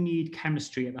 do you need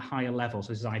chemistry at the higher level, so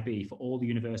this is IB, for all the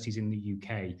universities in the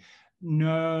UK?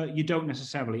 No, you don't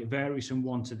necessarily. It varies from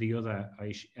one to the other.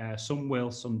 Some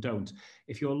will, some don't.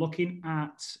 If you're looking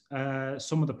at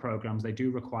some of the programs, they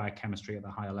do require chemistry at the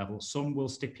higher level. Some will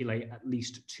stipulate at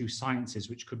least 2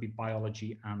 sciences, which could be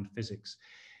biology and physics.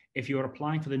 If you're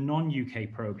applying for the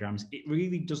non-UK programs, it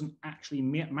really doesn't actually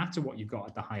matter what you've got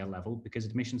at the higher level because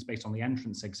admission's based on the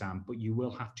entrance exam, but you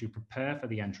will have to prepare for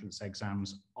the entrance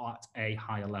exams at a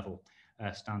higher level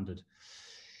standard.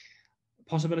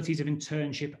 Possibilities of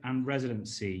internship and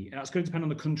residency. That's going to depend on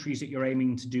the countries that you're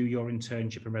aiming to do your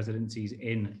internship and residencies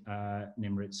in,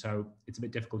 Nimrit. So it's a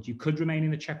bit difficult. You could remain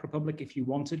in the Czech Republic if you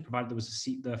wanted, provided there was a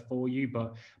seat there for you,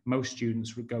 but most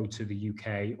students would go to the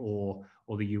UK or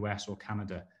the US or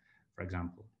Canada, for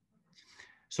example.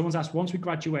 Someone's asked, once we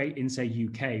graduate in, say,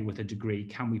 UK with a degree,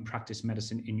 can we practice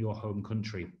medicine in your home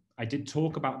country? I did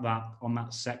talk about that on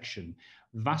that section.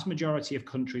 The vast majority of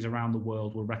countries around the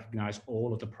world will recognize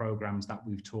all of the programs that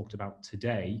we've talked about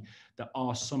today. There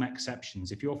are some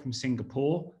exceptions. If you're from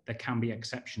Singapore, there can be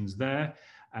exceptions there,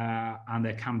 and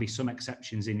there can be some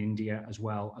exceptions in India as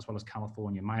well as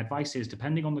California. My advice is,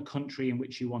 depending on the country in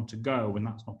which you want to go, and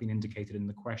that's not been indicated in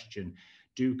the question,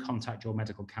 do contact your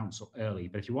medical council early.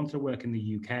 But if you wanted to work in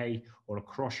the UK or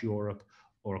across Europe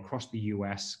or across the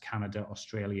US, Canada,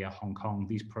 Australia, Hong Kong,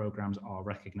 these programs are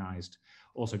recognized.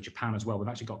 Also Japan as well. We've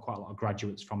actually got quite a lot of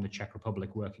graduates from the Czech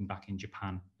Republic working back in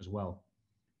Japan as well.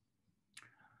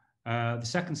 The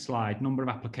second slide, number of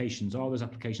applications. Are those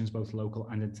applications both local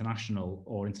and international,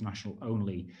 or international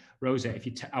only? Rosa, if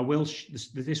you,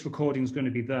 this recording is going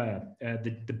to be there.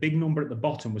 The big number at the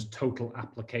bottom was total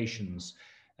applications.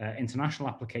 International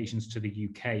applications to the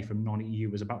UK from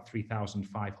non-EU was about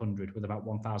 3,500, with about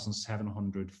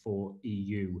 1,700 for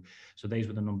EU. So those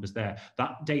were the numbers there.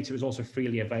 That data is also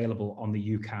freely available on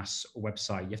the UCAS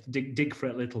website. You have to dig for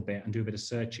it a little bit and do a bit of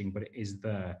searching, but it is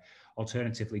there.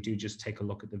 Alternatively, do just take a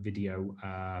look at the video,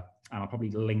 and I'll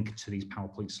probably link to these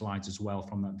PowerPoint slides as well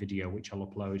from that video, which I'll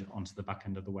upload onto the back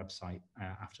end of the website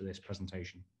after this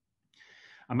presentation.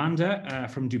 Amanda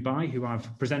from Dubai, who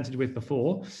I've presented with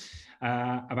before,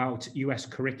 about US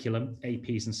curriculum,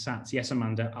 APs and SATs. Yes,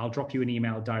 Amanda, I'll drop you an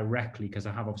email directly because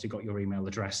I have obviously got your email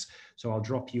address. So I'll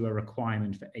drop you a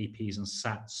requirement for APs and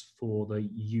SATs for the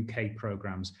UK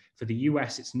programs. For the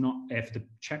US, it's not, for the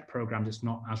Czech programs, it's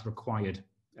not as required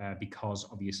because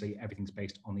obviously everything's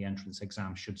based on the entrance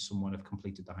exam should someone have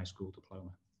completed the high school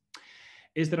diploma.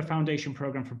 Is there a foundation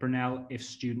program for Brunel if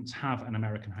students have an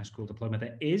American high school diploma?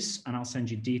 There is, and I'll send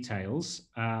you details.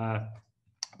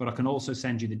 But I can also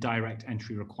send you the direct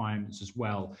entry requirements as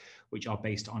well, which are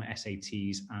based on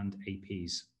SATs and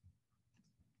APs.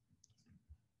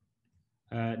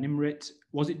 Nimrit,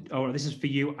 was it, oh, this is for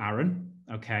you, Aaron,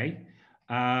 okay.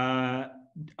 Are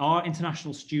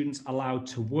international students allowed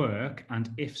to work?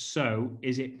 And if so,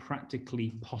 is it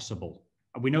practically possible?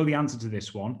 We know the answer to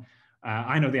this one.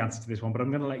 I know the answer to this one, but I'm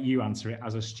going to let you answer it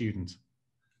as a student.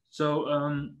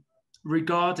 So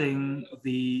regarding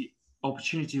the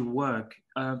opportunity to work,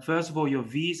 first of all, your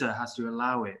visa has to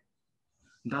allow it.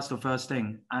 That's the first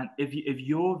thing. And if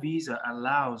your visa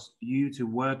allows you to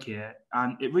work here,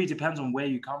 and it really depends on where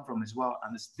you come from as well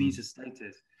and the visa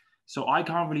status. So I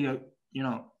can't really,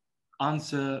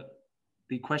 answer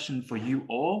the question for you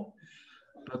all.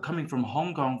 But coming from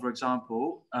Hong Kong, for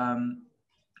example,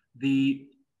 the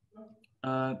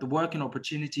working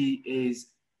opportunity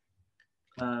is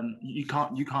you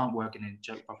can't work in the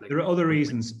Czech Republic. There are other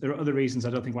reasons. There are other reasons I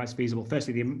don't think why it's feasible.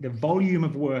 Firstly, the volume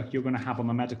of work you're going to have on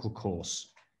the medical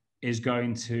course is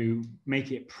going to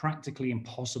make it practically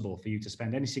impossible for you to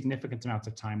spend any significant amount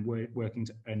of time working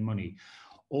to earn money.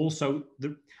 Also,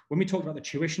 when we talk about the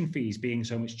tuition fees being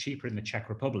so much cheaper in the Czech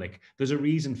Republic, there's a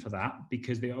reason for that,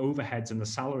 because the overheads and the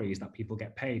salaries that people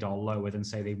get paid are lower than,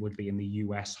 say, they would be in the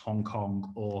US, Hong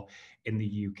Kong, or in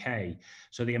the UK.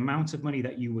 So the amount of money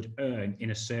that you would earn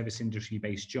in a service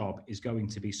industry-based job is going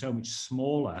to be so much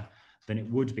smaller than it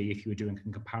would be if you were doing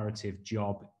a comparative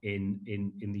job in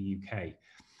the UK.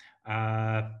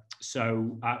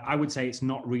 So I would say it's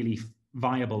not really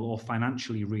viable or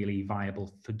financially really viable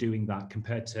for doing that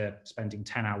compared to spending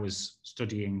 10 hours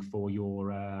studying for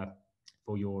your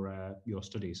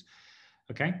studies.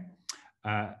 Okay.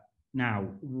 Now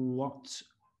what?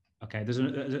 Okay,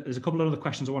 there's a couple of other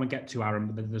questions I want to get to, Aaron,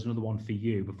 but there's another one for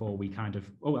you before we kind of.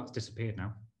 Oh, that's disappeared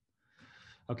now.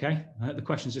 Okay, the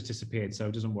question's just disappeared,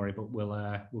 so doesn't worry, but we'll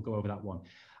go over that one.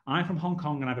 I'm from Hong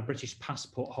Kong and I'm a British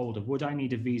passport holder. Would I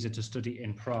need a visa to study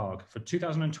in Prague? For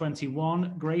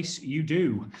 2021, Grace, you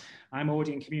do. I'm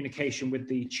already in communication with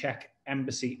the Czech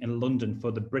embassy in London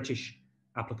for the British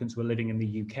applicants who are living in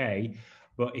the UK.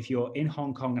 But if you're in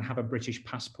Hong Kong and have a British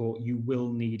passport, you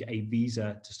will need a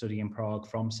visa to study in Prague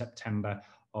from September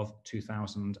of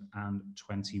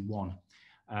 2021.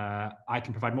 I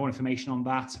can provide more information on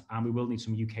that, and we will need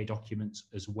some UK documents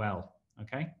as well.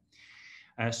 Okay.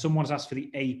 Someone's asked for the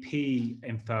AP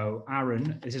info.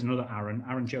 Aaron, this is another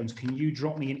Aaron Jones. Can you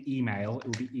drop me an email? It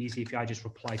will be easy if I just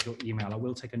reply to your email. I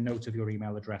will take a note of your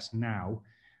email address now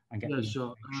and get the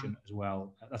information as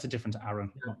well. That's a different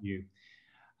Aaron, not you.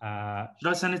 Should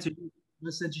I send it to you?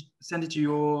 Send it to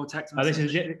your text message?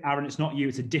 This is Aaron. It's not you.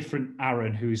 It's a different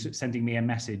Aaron who's sending me a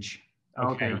message.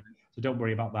 Okay. So don't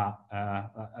worry about that.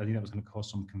 I think that was going to cause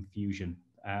some confusion.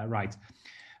 Right.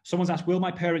 Someone's asked, will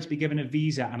my parents be given a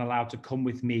visa and allowed to come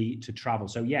with me to travel?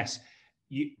 So yes,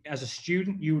 as a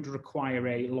student, you would require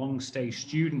a long stay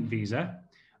student visa,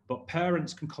 but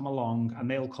parents can come along and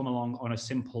they'll come along on a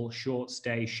simple short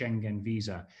stay Schengen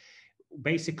visa.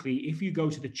 Basically, if you go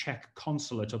to the Czech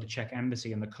consulate or the Czech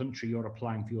embassy in the country you're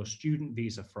applying for your student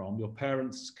visa from, your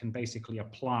parents can basically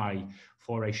apply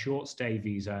for a short stay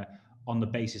visa on the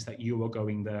basis that you are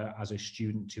going there as a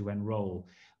student to enroll.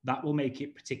 That will make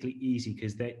it particularly easy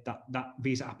because that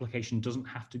visa application doesn't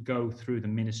have to go through the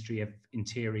Ministry of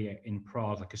Interior in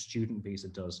Prague like a student visa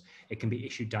does. It can be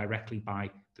issued directly by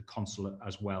the consulate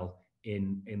as well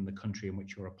in the country in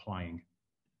which you're applying.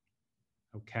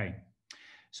 Okay.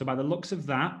 So by the looks of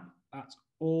that, that's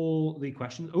all the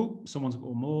questions. Oh, someone's got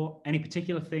one more. Any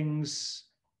particular things?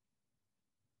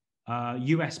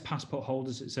 US passport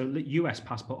holders. So US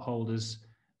passport holders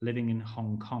living in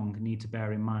Hong Kong need to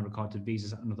bear in mind regarding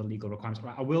visas and other legal requirements.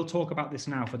 Right, I will talk about this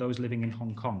now for those living in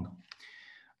Hong Kong.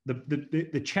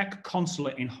 The Czech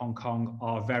consulate in Hong Kong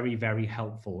are very, very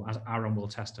helpful, as Aaron will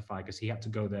testify, because he had to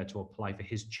go there to apply for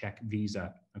his Czech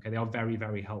visa. Okay, they are very,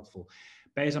 very helpful.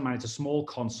 Bear in mind, it's a small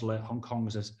consulate. Hong Kong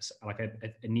is like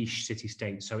a niche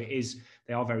city-state, so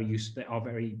they are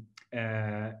very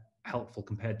helpful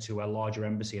compared to a larger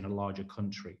embassy in a larger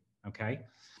country. Okay.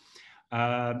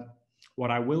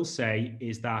 What I will say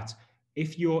is that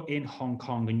if you're in Hong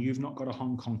Kong and you've not got a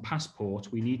Hong Kong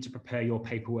passport, we need to prepare your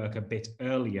paperwork a bit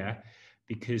earlier,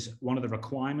 because one of the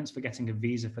requirements for getting a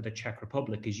visa for the Czech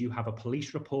Republic is you have a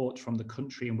police report from the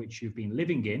country in which you've been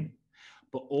living in,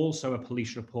 but also a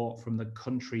police report from the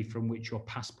country from which your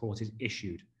passport is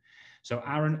issued. So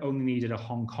Aaron only needed a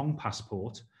Hong Kong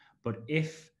passport, but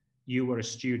if you were a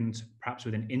student perhaps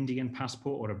with an Indian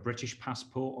passport or a British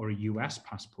passport or a US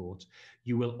passport,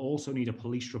 you will also need a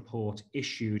police report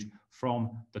issued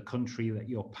from the country that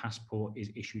your passport is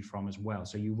issued from as well.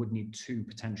 So you would need two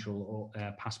potential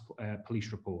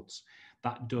police reports.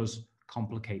 That does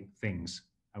complicate things,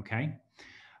 okay?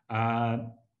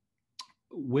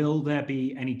 Will there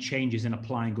be any changes in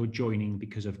applying or joining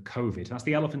because of COVID? That's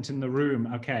the elephant in the room.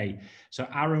 Okay, so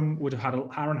Aaron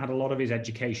had a lot of his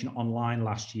education online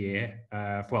last year,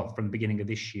 well, from the beginning of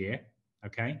this year,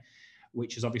 okay,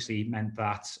 which has obviously meant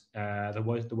that there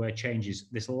were changes.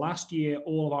 This last year,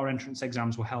 all of our entrance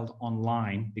exams were held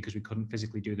online because we couldn't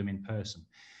physically do them in person.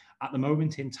 At the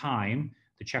moment in time,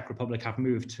 the Czech Republic have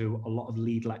moved to a lot of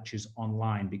lead lectures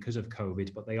online because of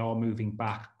COVID, but they are moving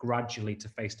back gradually to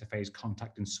face-to-face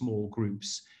contact in small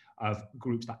groups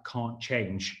that can't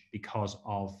change because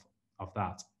of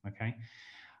that, okay?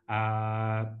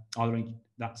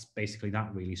 That's basically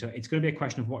that really. So it's going to be a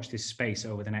question of watch this space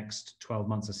over the next 12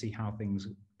 months to see how things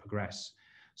progress.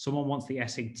 Someone wants the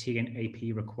SAT and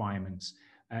AP requirements.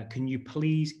 Can you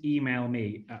please email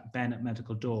me at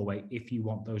ben@medicaldoorway if you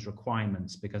want those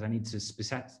requirements, because I need to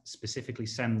specifically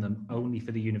send them only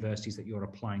for the universities that you're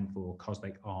applying for, because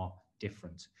they are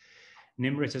different.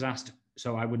 Nimrit has asked,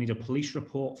 so I would need a police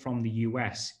report from the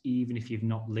US even if you've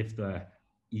not lived there.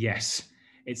 Yes,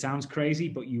 it sounds crazy,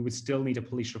 but you would still need a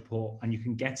police report, and you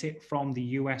can get it from the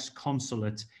US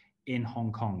consulate in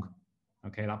Hong Kong.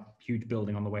 Okay, that huge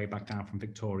building on the way back down from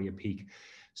Victoria Peak.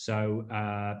 So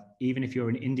even if you're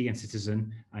an Indian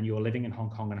citizen and you're living in Hong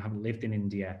Kong and haven't lived in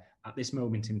India, at this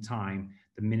moment in time,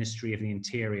 the Ministry of the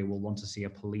Interior will want to see a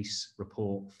police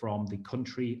report from the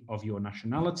country of your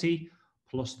nationality,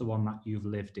 plus the one that you've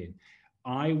lived in.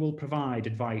 I will provide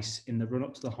advice in the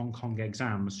run-up to the Hong Kong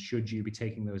exams, should you be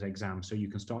taking those exams, so you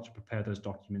can start to prepare those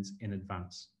documents in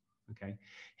advance. Okay,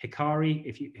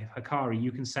 Hikari, Hikari,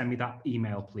 you can send me that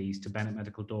email, please, to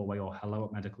ben@medicaldoorway or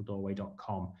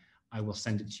hello@medicaldoorway.com. I will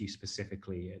send it to you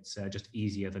specifically. It's just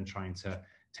easier than trying to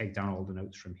take down all the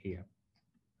notes from here.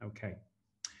 Okay.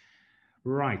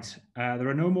 Right. There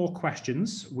are no more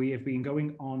questions. We have been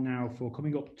going on now for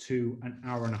coming up to an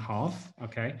hour and a half.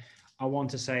 Okay. I want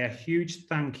to say a huge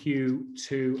thank you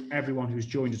to everyone who's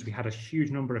joined us. We had a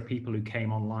huge number of people who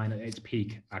came online at its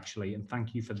peak, actually, and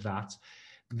thank you for that.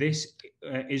 This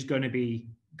is going to be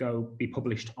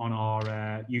published on our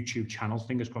YouTube channel.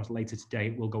 Fingers crossed later today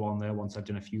it will go on there once I've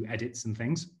done a few edits and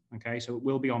things. Okay, so it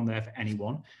will be on there for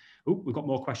anyone. Oh, we've got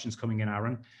more questions coming in,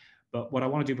 Aaron. But what I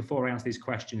want to do before I answer these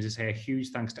questions is say a huge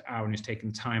thanks to Aaron, who's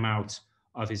taken time out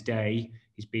of his day.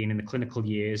 He's been in the clinical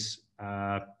years,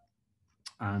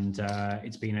 and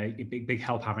it's been a big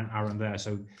help having Aaron there.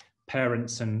 So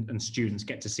parents and students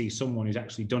get to see someone who's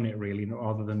actually done it really,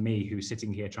 rather than me who's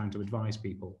sitting here trying to advise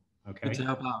people. Okay. Good to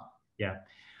help out. Yeah.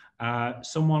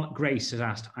 Grace has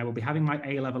asked, I will be having my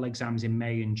A-level exams in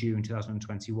May and June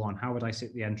 2021. How would I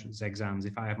sit the entrance exams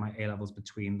if I have my A-levels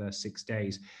between the 6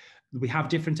 days? We have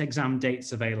different exam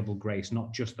dates available, Grace,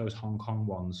 not just those Hong Kong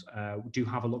ones. Do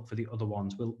have a look for the other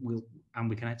ones. And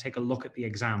we can take a look at the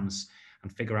exams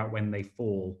and figure out when they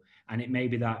fall. And it may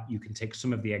be that you can take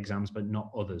some of the exams, but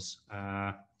not others.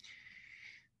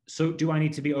 So do I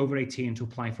need to be over 18 to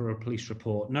apply for a police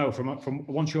report? No, from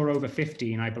once you're over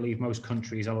 15, I believe most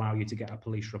countries allow you to get a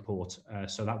police report.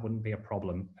 So that wouldn't be a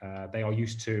problem. They are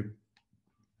used to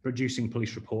producing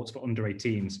police reports for under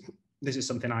 18s. This is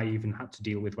something I even had to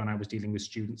deal with when I was dealing with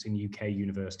students in UK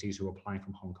universities who are applying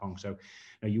from Hong Kong. So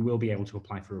you will be able to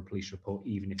apply for a police report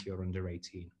even if you're under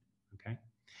 18, okay?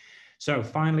 So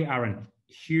finally, Aaron,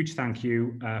 huge thank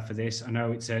you for this. I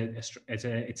know it's a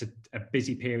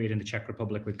busy period in the Czech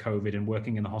Republic with COVID and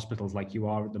working in the hospitals like you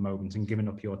are at the moment and giving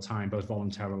up your time, both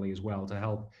voluntarily as well, to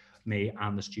help me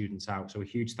and the students out. So a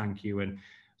huge thank you. And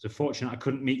it's unfortunate I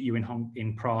couldn't meet you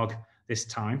in Prague this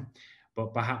time,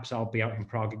 but perhaps I'll be out in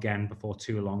Prague again before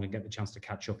too long and get the chance to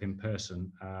catch up in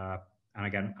person. And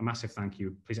again, a massive thank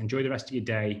you. Please enjoy the rest of your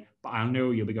day, but I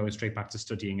know you'll be going straight back to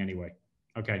studying anyway.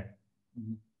 Okay.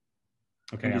 Mm-hmm.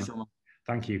 Okay. Thank you so much.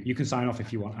 Thank you. You can sign off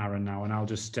if you want, Aaron, now, and I'll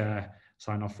just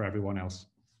sign off for everyone else.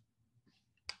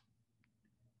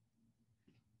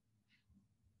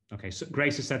 Okay. So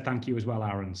Grace has said thank you as well,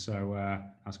 Aaron. So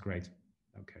that's great.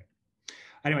 Okay.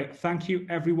 Anyway, thank you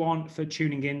everyone for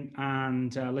tuning in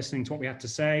and listening to what we had to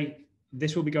say.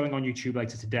 This will be going on YouTube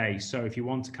later today. So if you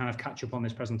want to kind of catch up on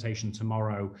this presentation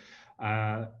tomorrow,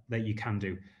 that you can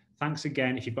do. Thanks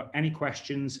again. If you've got any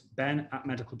questions,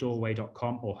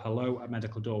 ben@medicaldoorway.com or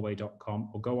hello@medicaldoorway.com,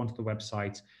 or go onto the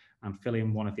website and fill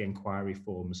in one of the inquiry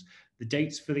forms. The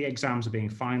dates for the exams are being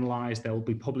finalized. They'll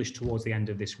be published towards the end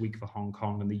of this week for Hong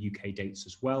Kong and the UK dates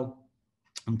as well.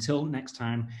 Until next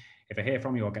time, if I hear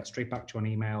from you, I'll get straight back to an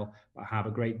email. But have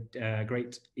a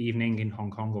great evening in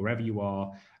Hong Kong or wherever you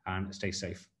are, and stay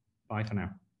safe. Bye for now.